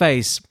about that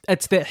face.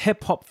 It's that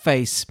hip hop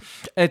face.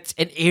 And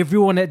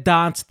everyone at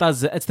dance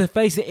does it. It's the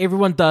face that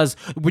everyone does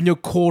when you're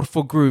called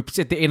for groups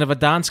at the end of a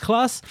dance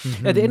class.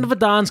 At the end of a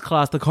dance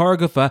class, the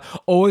choreographer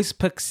always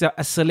picks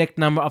a select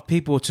number of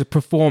people to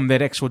perform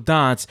that actual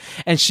dance,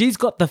 and she's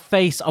got the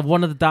face of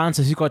one of the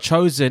dancers who got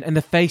chosen, and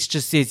the face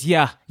just says,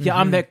 "Yeah,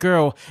 I'm that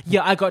girl.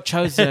 Yeah, I got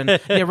chosen.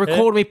 Yeah,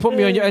 record me, put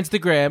me on your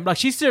Instagram." Like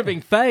she's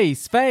serving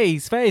face,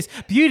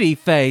 beauty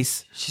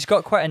face. She's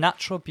got quite a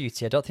natural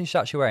beauty. I don't think she's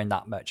actually wearing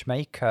that much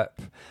makeup.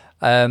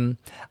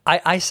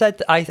 I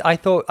said I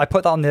thought I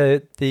put that on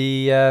the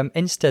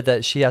Insta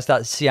that she has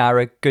that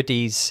Ciara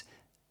Goodies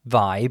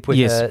vibe with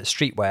Yes. her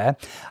streetwear,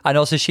 and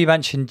also she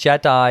mentioned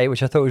Jedi,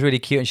 which I thought was really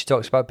cute, and she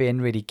talks about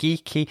being really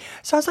geeky.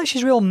 Sounds like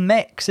she's a real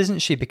mix, isn't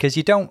she? Because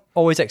you don't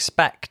always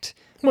expect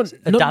Well,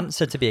 a not-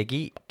 dancer to be a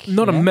geek.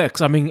 Not you a know? mix.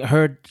 I mean,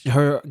 her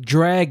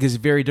drag is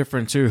very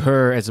different to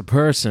her as a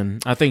person.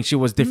 I think she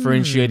was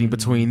differentiating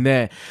between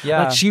that.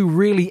 Yeah. Like she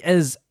really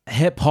is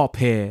hip hop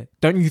here,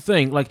 don't you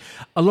think? Like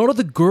a lot of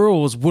the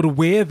girls would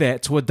wear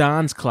that to a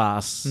dance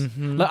class.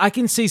 Like I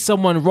can see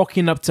someone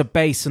rocking up to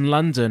Bass in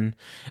London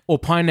or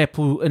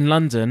Pineapple in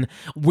London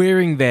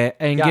wearing that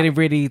and Yeah. getting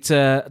ready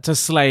to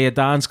slay a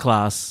dance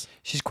class.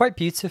 She's quite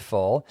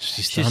beautiful.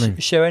 She's stunning.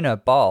 showing her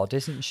bod,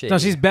 isn't she? No,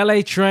 she's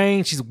ballet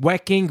trained. She's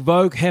whacking,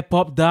 Vogue, hip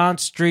hop,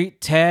 dance,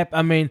 street, tap.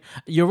 I mean,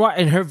 you're right.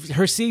 And her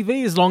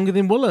CV is longer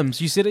than Willem's.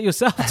 You said it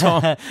yourself,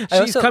 Tom. She's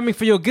also- coming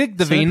for your gig,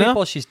 Some of the Davina.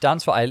 people she's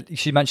danced for.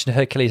 She mentioned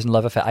Hercules and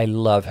Love Affair. I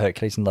love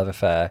Hercules and Love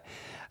Affair.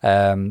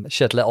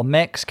 She had Little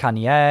Mix,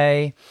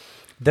 Kanye.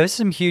 Those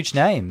are some huge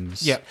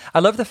names. Yeah. I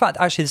love the fact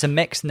that actually there's a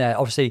mix in there.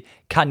 Obviously,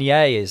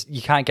 Kanye is,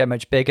 you can't get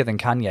much bigger than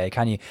Kanye,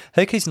 can you?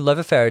 Hercules and Love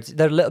Affair,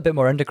 they're a little bit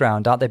more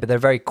underground, aren't they? But they're a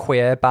very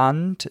queer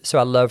band. So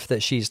I love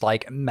that she's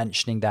like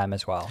mentioning them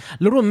as well.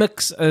 Little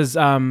Mix is,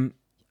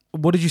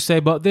 what did you say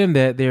about them?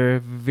 They're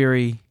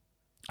very...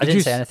 I Did didn't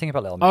you say s- anything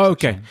about Little Mix. Oh,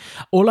 okay.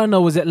 All I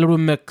know is that Little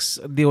Mix,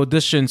 the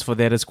auditions for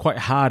that is quite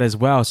hard as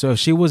well. So if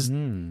she was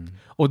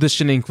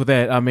auditioning for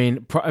that, I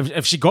mean,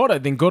 if she got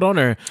it, then good on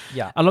her.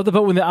 Yeah. I love the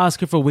part when they ask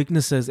her for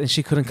weaknesses and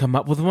she couldn't come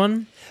up with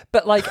one.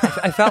 But like,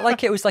 I felt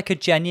like it was like a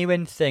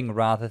genuine thing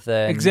rather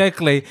than...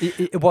 Exactly.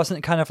 It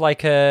wasn't kind of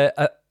like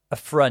a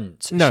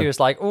front. No. She was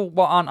like, oh,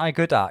 what aren't I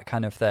good at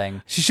kind of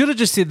thing. She should have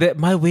just said that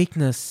my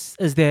weakness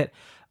is that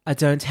I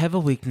don't have a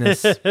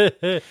weakness.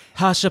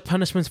 Harsher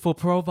punishments for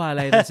parole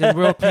violators in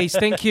world peace.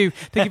 Thank you.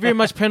 Thank you very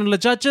much, panel of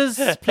judges.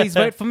 Please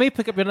vote for me.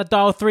 Pick up your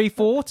dial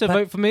 3-4 to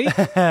vote for me.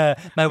 My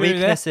Really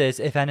weakness is,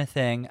 if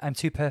anything, I'm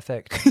too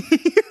perfect.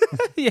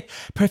 Yeah.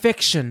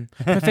 Perfection.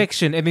 And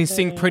then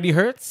sing Pretty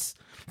Hurts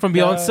from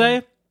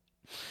Beyonce.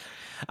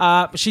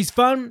 She's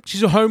fun.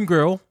 She's a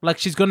homegirl. Like,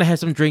 she's going to have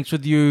some drinks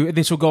with you, and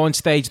then she'll go on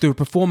stage, do a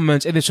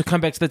performance, and then she'll come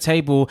back to the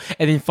table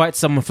and then fight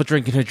someone for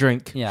drinking her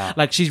drink. Yeah.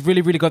 Like, she's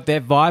really, really got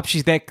that vibe.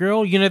 She's that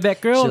girl. You know that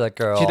girl? She's that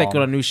girl. She's that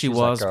girl I knew she She's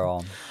was. that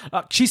girl.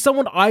 She's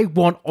someone I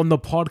want on the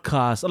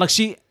podcast. Like,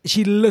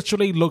 she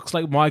literally looks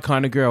like my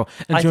kind of girl.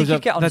 In I think terms you'd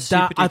of get on the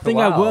super I duper think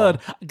I well.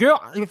 would.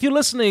 Girl, if you're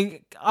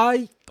listening,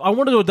 I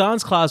want to do a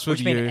dance class with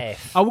What do you you. mean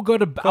if? I will go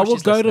to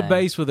she's listening.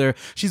 base with her.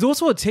 She's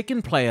also a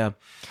Tekken player.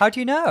 How do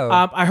you know?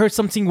 I heard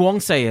something Wong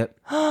say it.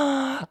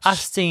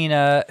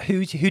 Astina,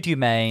 who do you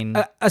mean?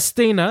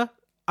 Astina,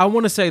 I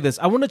want to say this.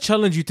 I want to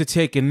challenge you to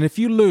Tekken, and if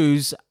you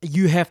lose,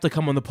 you have to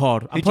come on the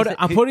pod. I'm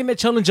putting that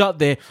challenge out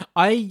there.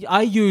 I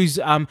use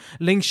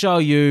Ling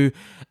Xiaoyu,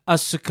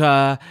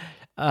 Asuka.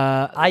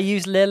 I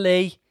use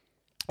Lily.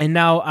 and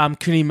now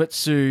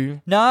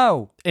Kunimitsu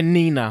No. and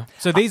Nina.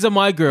 So these are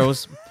my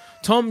girls.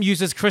 Tom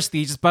uses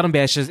Christy, just button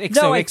bashes.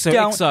 EXO, No, I EXO,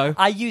 don't. EXO.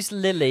 I use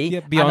Lily. Yeah,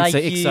 and Beyonce,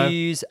 I EXO.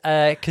 use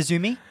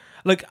Kazumi.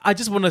 Look, I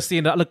just want to see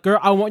that. Look, girl,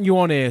 I want you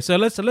on air. So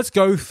let's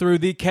go through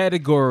the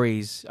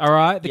categories. All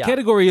right, the Yeah.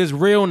 category is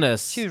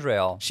realness. She's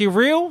real. She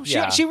real?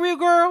 Yeah. She real,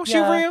 girl? She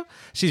Yeah. real?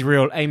 She's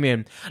real.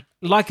 Amen.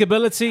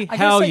 Likability? I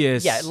Hell guess, like,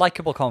 yes. Yeah,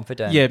 likable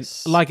confidence. Yeah,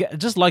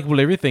 just likable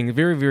everything.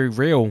 Very, very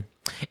real.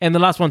 And the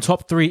last one,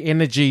 top 3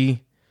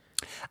 energy.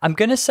 I'm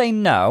going to say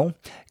no,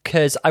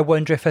 because I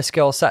wonder if her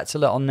skill set's a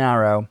little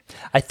narrow.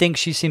 I think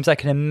she seems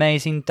like an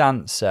amazing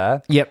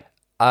dancer, Yep.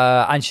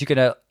 and she's going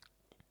to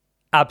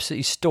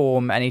absolutely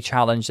storm any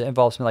challenge that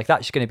involves something like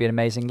that. She's going to be an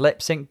amazing lip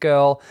sync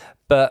girl,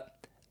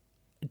 but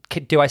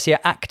do I see her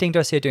acting? Do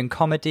I see her doing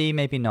comedy?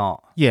 Maybe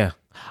not. Yeah.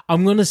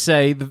 I'm going to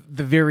say the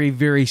very,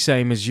 very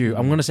same as you.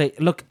 I'm going to say,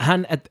 look,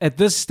 Han, at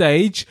this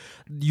stage,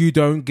 you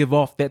don't give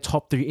off that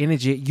top 3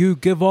 energy. You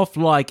give off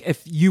like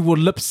if you will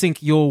lip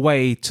sync your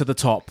way to the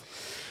top.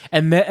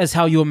 And that is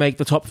how you'll make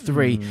the top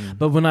 3.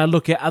 But when I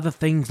look at other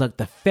things like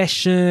the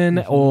fashion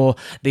or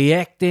the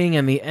acting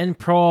and the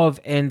improv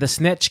and the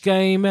snatch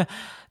game,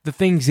 the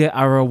things that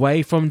are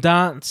away from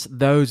dance,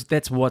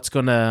 that's what's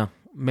going to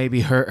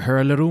maybe hurt her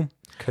a little.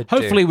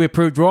 Hopefully we're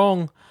proved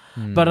wrong.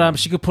 But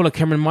she could pull a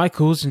Cameron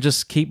Michaels and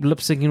just keep lip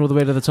syncing all the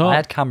way to the top. I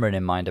had Cameron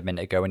in mind a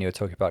minute ago when you were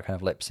talking about kind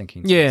of lip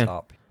syncing to the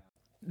top.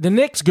 The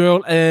next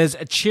girl is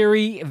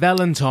Cherry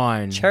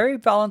Valentine. Cherry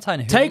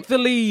Valentine. Who, Take the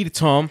lead,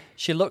 Tom.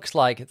 She looks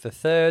like the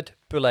third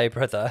Boulay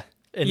brother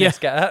in this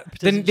get-up.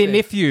 Their doesn't she?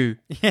 nephew.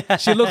 Yeah.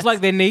 She looks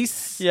like their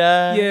niece.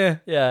 Yeah.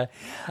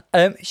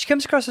 She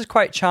comes across as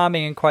quite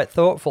charming and quite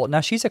thoughtful.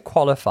 Now, she's a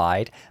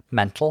qualified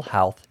mental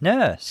health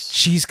nurse.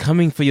 She's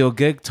coming for your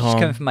gig, Tom.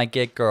 She's coming for my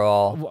gig,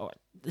 girl.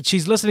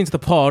 She's listening to the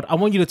pod. I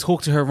want you to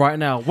talk to her right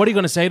now. What are you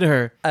going to say to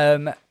her?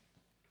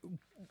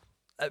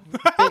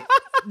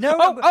 No.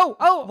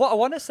 What I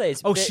want to say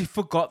is... she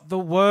forgot the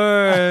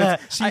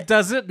words. She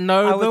doesn't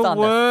know the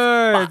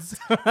words.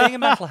 Being a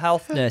mental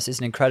health nurse is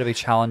an incredibly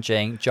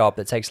challenging job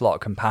that takes a lot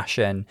of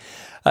compassion.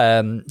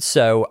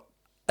 So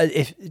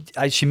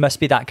she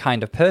must be that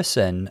kind of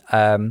person.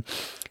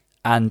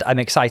 And I'm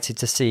excited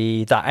to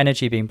see that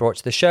energy being brought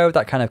to the show,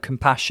 that kind of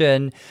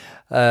compassion,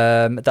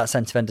 that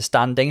sense of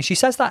understanding. She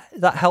says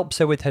that helps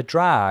her with her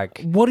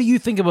drag. What do you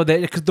think about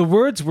that? Because the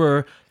words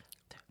were...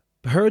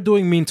 her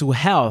doing mental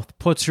health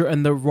puts her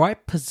in the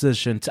right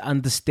position to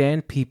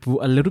understand people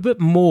a little bit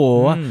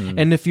more.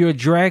 And if you're a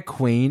drag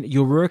queen,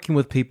 you're working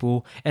with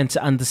people, and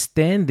to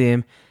understand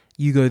them,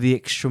 you go the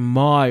extra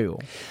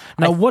mile.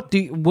 Now,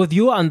 with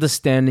your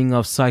understanding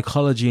of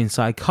psychology and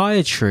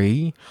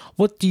psychiatry,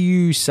 what do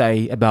you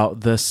say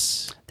about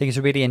this? I think it's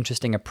a really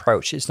interesting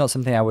approach. It's not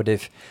something I would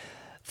have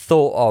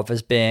thought of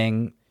as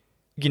being,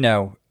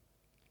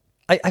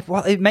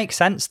 well, it makes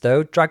sense,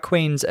 though. Drag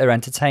queens are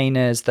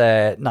entertainers,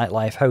 they're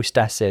nightlife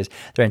hostesses,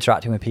 they're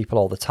interacting with people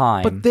all the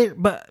time.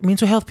 But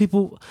mental health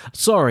people,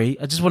 sorry,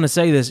 I just want to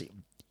say this.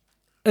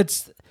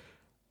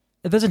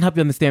 It doesn't help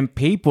you understand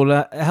people.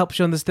 It helps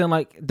you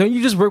understand, don't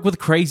you just work with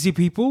crazy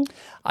people?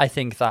 I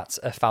think that's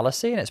a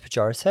fallacy and it's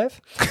pejorative.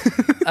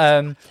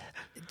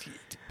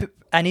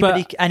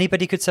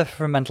 Anybody could suffer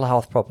from a mental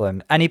health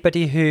problem.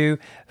 Anybody who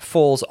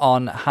falls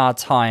on hard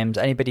times,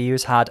 anybody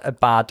who's had a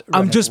bad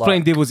run I'm of just luck.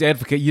 playing devil's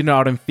advocate. You know,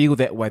 I don't feel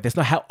that way. That's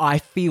not how I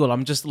feel.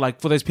 I'm just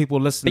for those people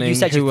listening. But you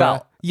said you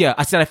felt. Yeah,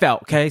 I said I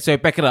felt. Okay, so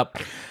back it up.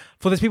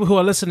 For those people who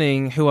are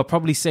listening, who are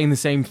probably saying the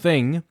same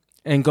thing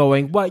and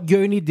going, "What?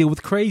 You only deal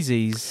with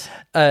crazies."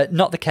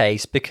 Not the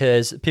case,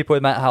 because people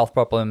with mental health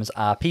problems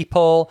are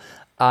people,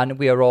 and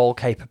we are all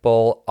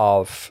capable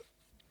of,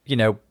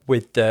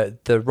 with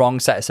the wrong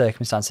set of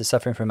circumstances,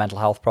 suffering from a mental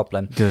health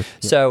problem. Good.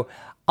 So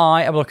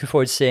I am looking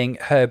forward to seeing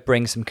her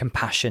bring some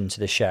compassion to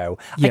the show.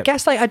 Yep. I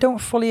guess I don't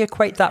fully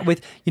equate that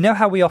with,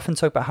 how we often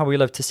talk about how we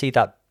love to see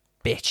that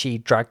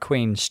bitchy drag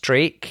queen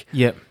streak.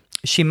 Yep.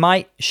 She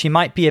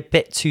might be a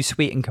bit too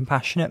sweet and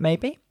compassionate,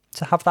 maybe,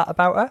 to have that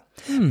about her.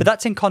 But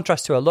that's in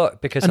contrast to her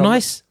look, because a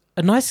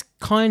nice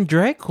kind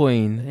drag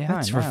queen. Yeah,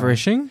 That's I know.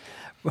 refreshing.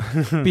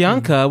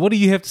 Bianca, what do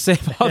you have to say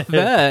about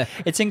that?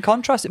 It's in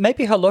contrast.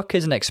 Maybe her look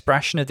is an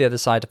expression of the other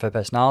side of her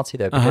personality,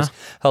 though, because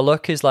her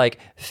look is like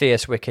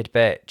fierce, wicked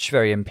bitch,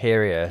 very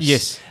imperious.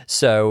 Yes.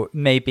 So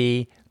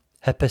maybe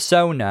her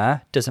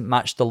persona doesn't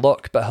match the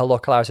look, but her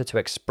look allows her to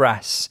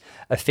express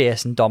a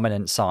fierce and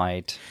dominant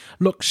side.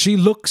 Look, she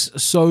looks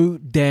so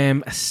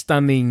damn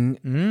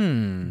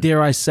stunning.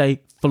 Dare I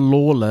say,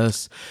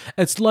 flawless.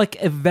 It's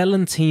like if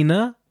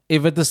Valentina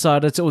ever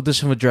decided to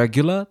audition for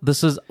Dragula,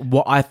 this is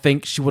what I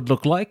think she would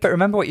look like. But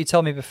remember what you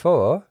told me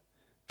before?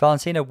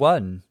 Valentina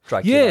won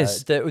Dragula.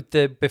 Yes.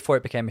 Before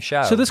it became a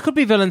show. So this could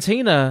be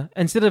Valentina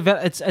instead of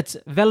it's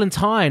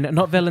Valentine,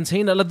 not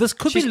Valentina. Like, this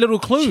could be little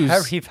clues.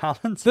 Cherry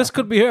Valentine. This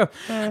could be her.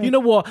 You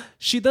know what?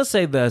 She does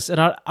say this, and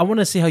I want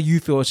to see how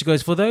you feel. She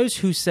goes, for those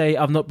who say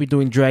I've not been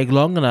doing drag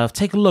long enough,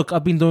 take a look.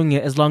 I've been doing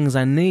it as long as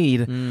I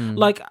need.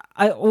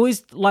 I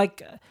always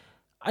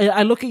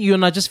I look at you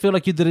and I just feel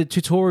like you did a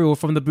tutorial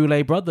from the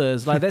Boulet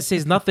brothers. Like, that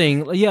says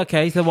nothing. Like, yeah,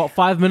 okay, so what,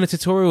 5-minute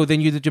tutorial,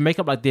 then you did your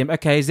makeup like them.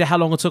 Okay, is that how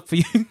long it took for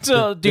you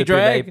to do The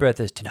drag? Boulet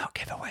brothers do not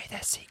give away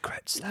their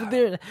secrets,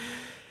 though.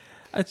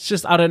 It's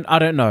just, I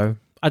don't know.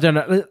 I don't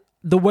know.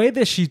 The way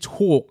that she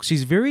talks,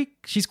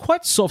 she's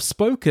quite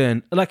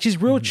soft-spoken. Like,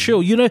 she's real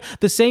chill. You know,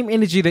 the same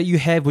energy that you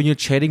have when you're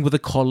chatting with a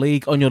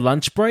colleague on your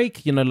lunch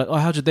break. You know, like, oh,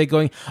 how's your day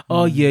going?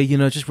 Oh, yeah, you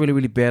know, just really,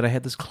 really bad. I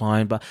had this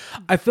client. But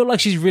I feel like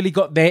she's really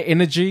got that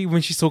energy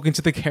when she's talking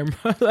to the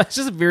camera. That's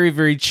just very,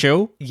 very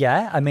chill.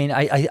 Yeah, I mean,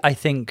 I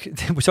think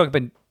we're talking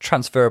about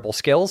transferable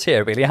skills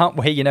here, really, aren't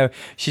we? You know,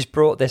 she's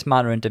brought this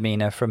manner and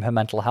demeanor from her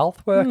mental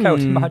health work, I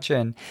would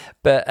imagine.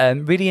 But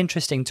really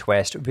interesting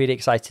twist. Really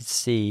excited to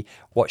see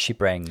what she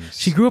brings.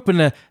 She grew up in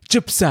a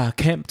gypsy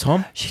camp,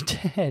 Tom. She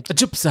did. A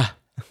gypsy.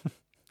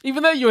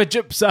 Even though you're a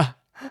gypsy.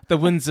 The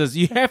Windsors.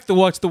 You have to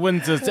watch The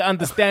Windsors to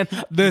understand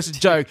this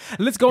joke.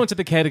 Let's go into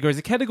the categories.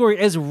 The category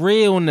is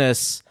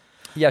realness.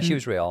 Yeah, she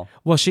was real.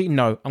 Well,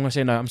 no. I'm going to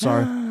say no. I'm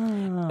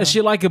sorry. Is she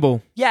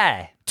likable?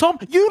 Yeah. Tom,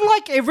 you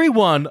like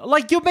everyone.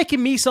 Like, you're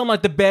making me sound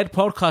like the bad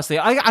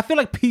podcaster. I feel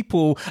like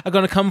people are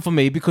going to come for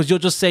me because you're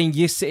just saying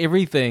yes to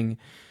everything.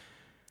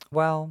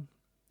 Well,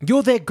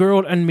 you're that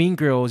girl in Mean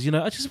Girls, you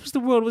know. I just wish the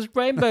world was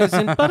rainbows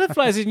and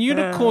butterflies and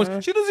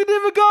unicorns. She doesn't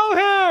even go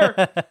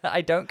here.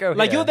 I don't go here.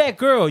 Like, you're that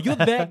girl. You're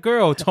that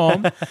girl,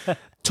 Tom.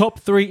 Top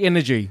 3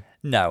 energy.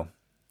 No.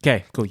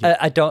 Okay, cool. Yeah.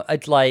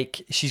 I'd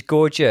like, she's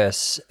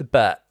gorgeous,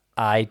 but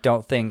I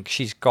don't think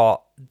she's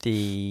got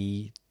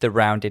the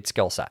rounded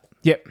skill set.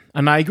 Yep,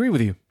 and I agree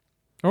with you.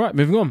 All right,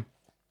 moving on.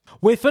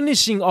 We're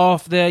finishing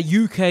off the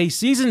UK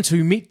Season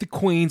 2 Meet the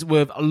Queens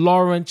with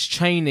Lawrence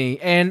Chaney.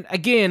 And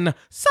again,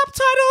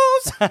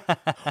 subtitles!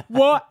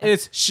 What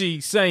is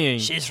she saying?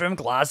 She's from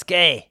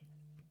Glasgow.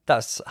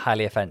 That's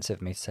highly offensive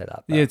of me to say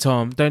that. But. Yeah,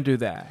 Tom, don't do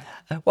that.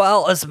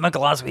 Well, it's my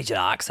Glaswegian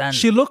accent.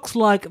 She looks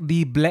like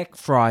the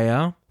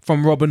Blackfriar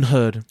from Robin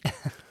Hood,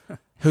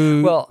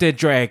 who did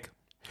drag.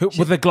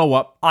 With a glow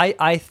up.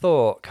 I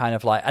thought kind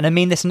of like, and I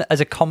mean this as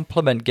a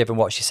compliment given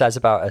what she says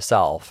about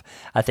herself.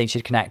 I think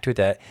she'd connect with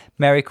it.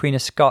 Mary Queen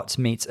of Scots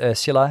meets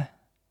Ursula.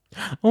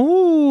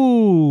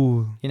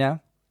 Ooh. You know?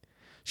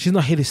 She's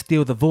not here to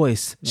steal the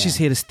voice. Yeah. She's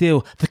here to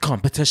steal the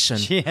competition.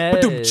 She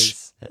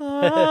is.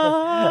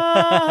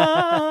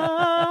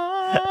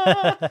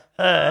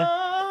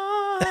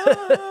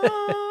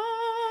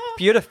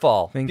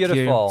 Beautiful. Thank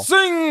Beautiful. You.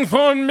 Sing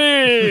for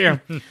me.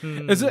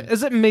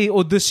 Is it me,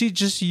 or does she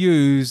just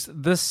use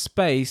this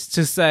space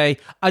to say,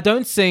 I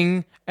don't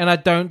sing and I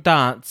don't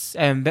dance,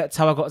 and that's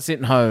how I got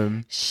sent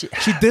home? She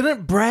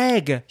didn't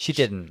brag. She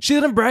didn't. She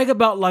didn't brag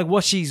about like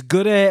what she's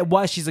good at,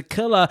 why she's a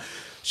killer.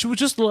 She was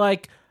just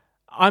like,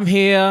 I'm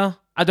here.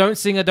 I don't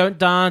sing, I don't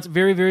dance.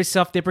 Very, very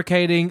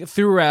self-deprecating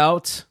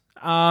throughout.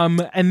 And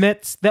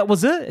that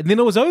was it. And then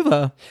it was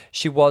over.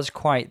 She was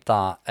quite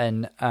that,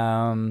 and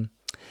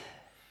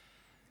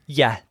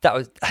yeah, that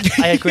was.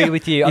 I agree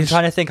with you. I'm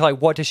trying to think like,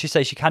 what does she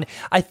say?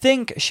 I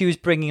think she was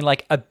bringing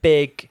like a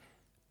big,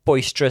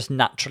 boisterous,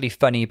 naturally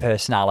funny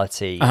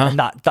personality, and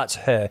that's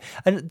her,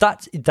 and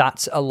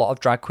that's a lot of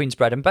drag queens'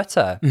 bread and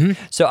butter.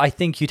 Mm-hmm. So I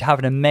think you'd have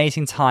an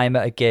amazing time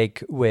at a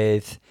gig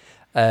with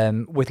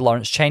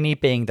Lawrence Chaney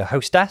being the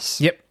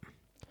hostess. Yep.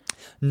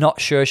 Not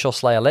sure she'll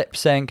slay a lip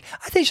sync.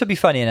 I think she'll be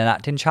funny in an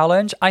acting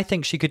challenge. I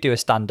think she could do a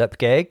stand-up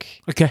gig.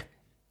 Okay.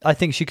 I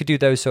think she could do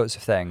those sorts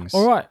of things.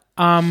 All right.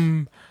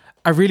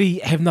 I really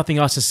have nothing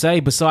else to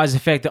say besides the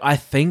fact that I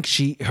think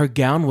her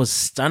gown was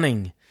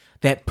stunning.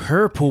 That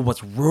purple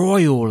was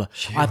royal.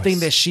 I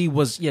think that she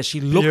was, she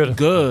looked beautiful.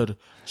 Good.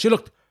 She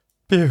looked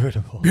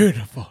beautiful.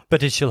 Beautiful. But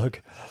did she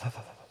look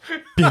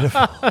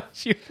beautiful?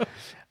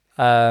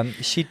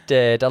 She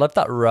did. I love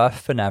that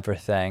ruff and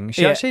everything.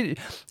 She actually,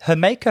 her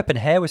makeup and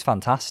hair was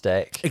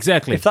fantastic.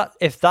 Exactly.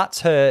 If that's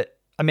her,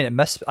 I mean,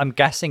 I'm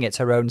guessing it's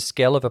her own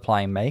skill of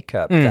applying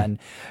makeup, then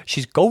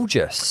she's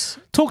gorgeous.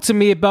 Talk to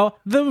me about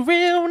the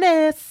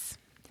realness.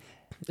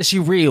 Is she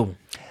real?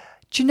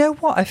 Do you know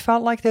what? I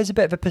felt like there's a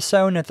bit of a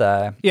persona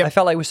there. Yeah. I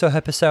felt like we saw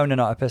her persona,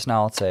 not her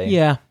personality.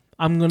 Yeah.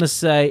 I'm going to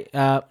say,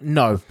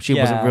 no, she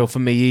wasn't real for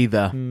me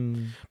either.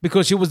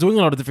 Because she was doing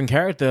a lot of different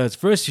characters.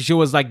 First, she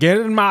was like, get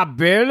in my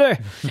belly.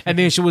 And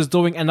then she was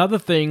doing another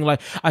thing.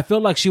 Like, I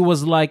felt like she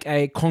was like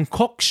a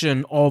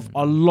concoction of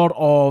a lot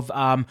of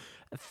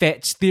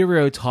fat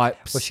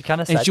stereotypes. Well, she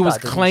kind of said and she was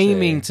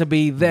claiming to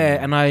be there.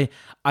 And I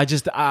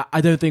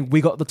don't think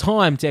we got the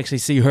time to actually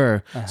see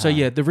her. So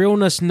yeah, the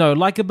realness, no.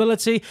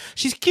 Likability,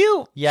 she's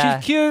cute. Yeah,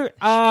 she's cute.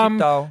 She's cute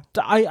though.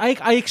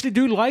 I actually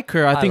do like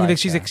her. I think that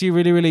she's actually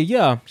really, really,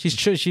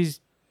 she's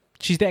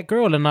that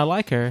girl, and I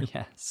like her.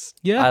 Yes.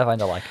 Yeah. I find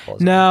her likable.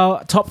 Now,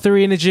 top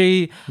 3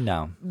 energy.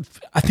 No.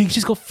 I think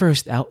she's got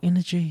first out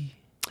energy.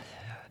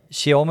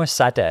 She almost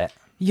said it.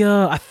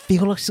 Yeah, I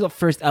feel like she's got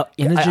first out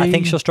energy. I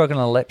think she'll struggle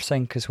in a lip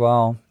sync as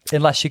well,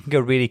 unless she can go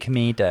really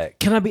comedic.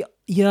 Can I be?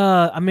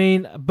 Yeah, I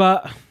mean,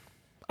 but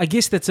I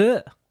guess that's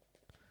it.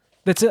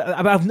 That's it.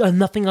 I have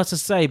nothing else to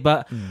say,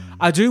 but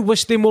I do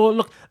wish them more.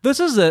 Look, this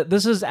is it.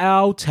 This is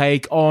our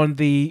take on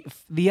the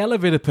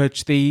elevator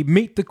pitch, the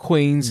Meet the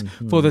Queens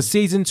for the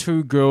season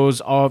 2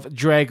 girls of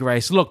Drag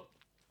Race. Look,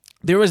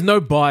 there is no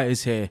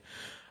bias here,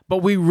 but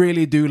we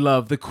really do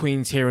love the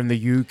queens here in the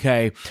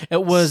UK.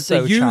 It was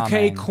So the UK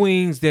charming.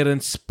 queens that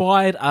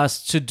inspired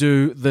us to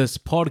do this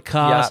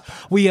podcast.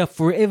 Yep. We are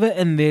forever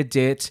in their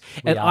debt,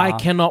 and I are.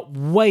 cannot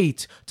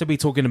wait to be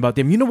talking about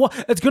them. You know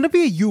what? It's going to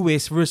be a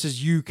US versus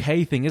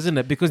UK thing, isn't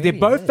it? Because they're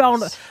both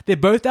out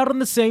at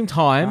the same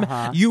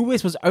time.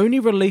 US was only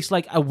released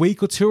like a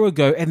week or two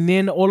ago, and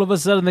then all of a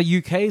sudden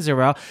the UKs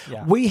are out.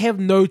 Yeah. We have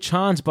no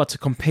chance but to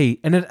compete,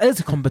 and it is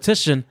a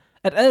competition.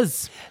 It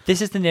is. This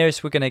is the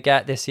nearest we're going to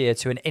get this year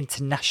to an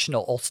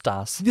international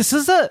All-Stars. This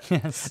is it.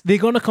 Yes. They're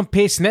going to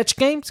compare Snatch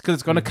Games because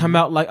it's going to come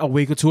out like a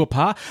week or two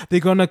apart. They're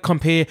going to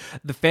compare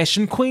the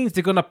fashion queens.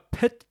 They're going to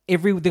pit they're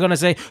going to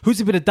say, who's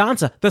a better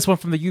dancer? This one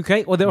from the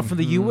UK or that one from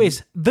the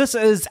US? This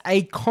is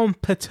a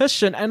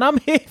competition and I'm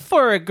here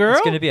for it, girl.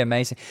 It's going to be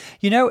amazing.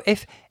 You know,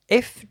 if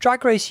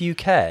Drag Race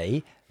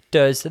UK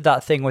does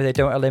that thing where they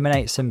don't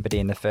eliminate somebody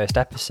in the first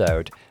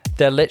episode,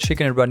 they're literally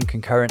going to run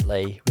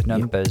concurrently with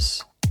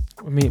numbers.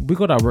 I mean, we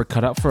got our work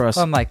cut out for us.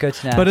 Oh my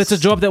goodness. But it's a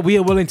job that we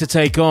are willing to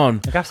take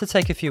on. I have to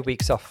take a few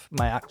weeks off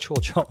my actual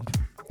job.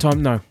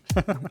 Tom, no.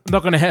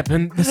 Not going to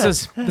happen.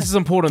 This is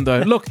important though.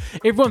 Look,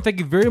 everyone, thank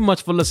you very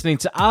much for listening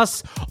to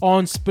us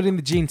on Splitting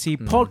the GNT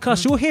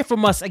podcast. You'll hear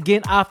from us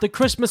again after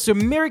Christmas. So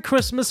Merry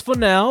Christmas for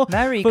now.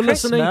 Merry for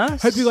Christmas. listening.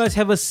 Hope you guys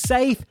have a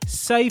safe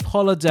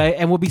holiday,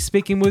 and we'll be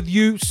speaking with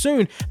you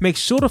soon. Make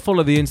sure to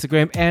follow the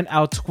Instagram and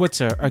our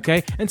Twitter,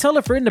 okay? And tell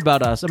a friend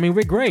about us. I mean,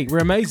 we're great. We're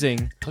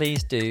amazing.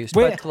 Please do.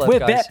 Spread the love, We're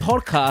guys. that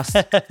podcast.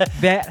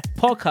 That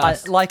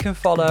podcast. Like and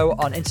follow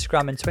on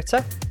Instagram and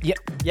Twitter. Yep.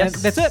 Yes.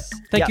 And that's it.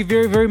 Thank you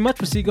very, very much.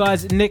 We'll see you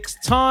guys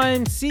next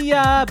time. See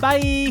ya.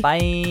 Bye.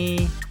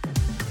 Bye.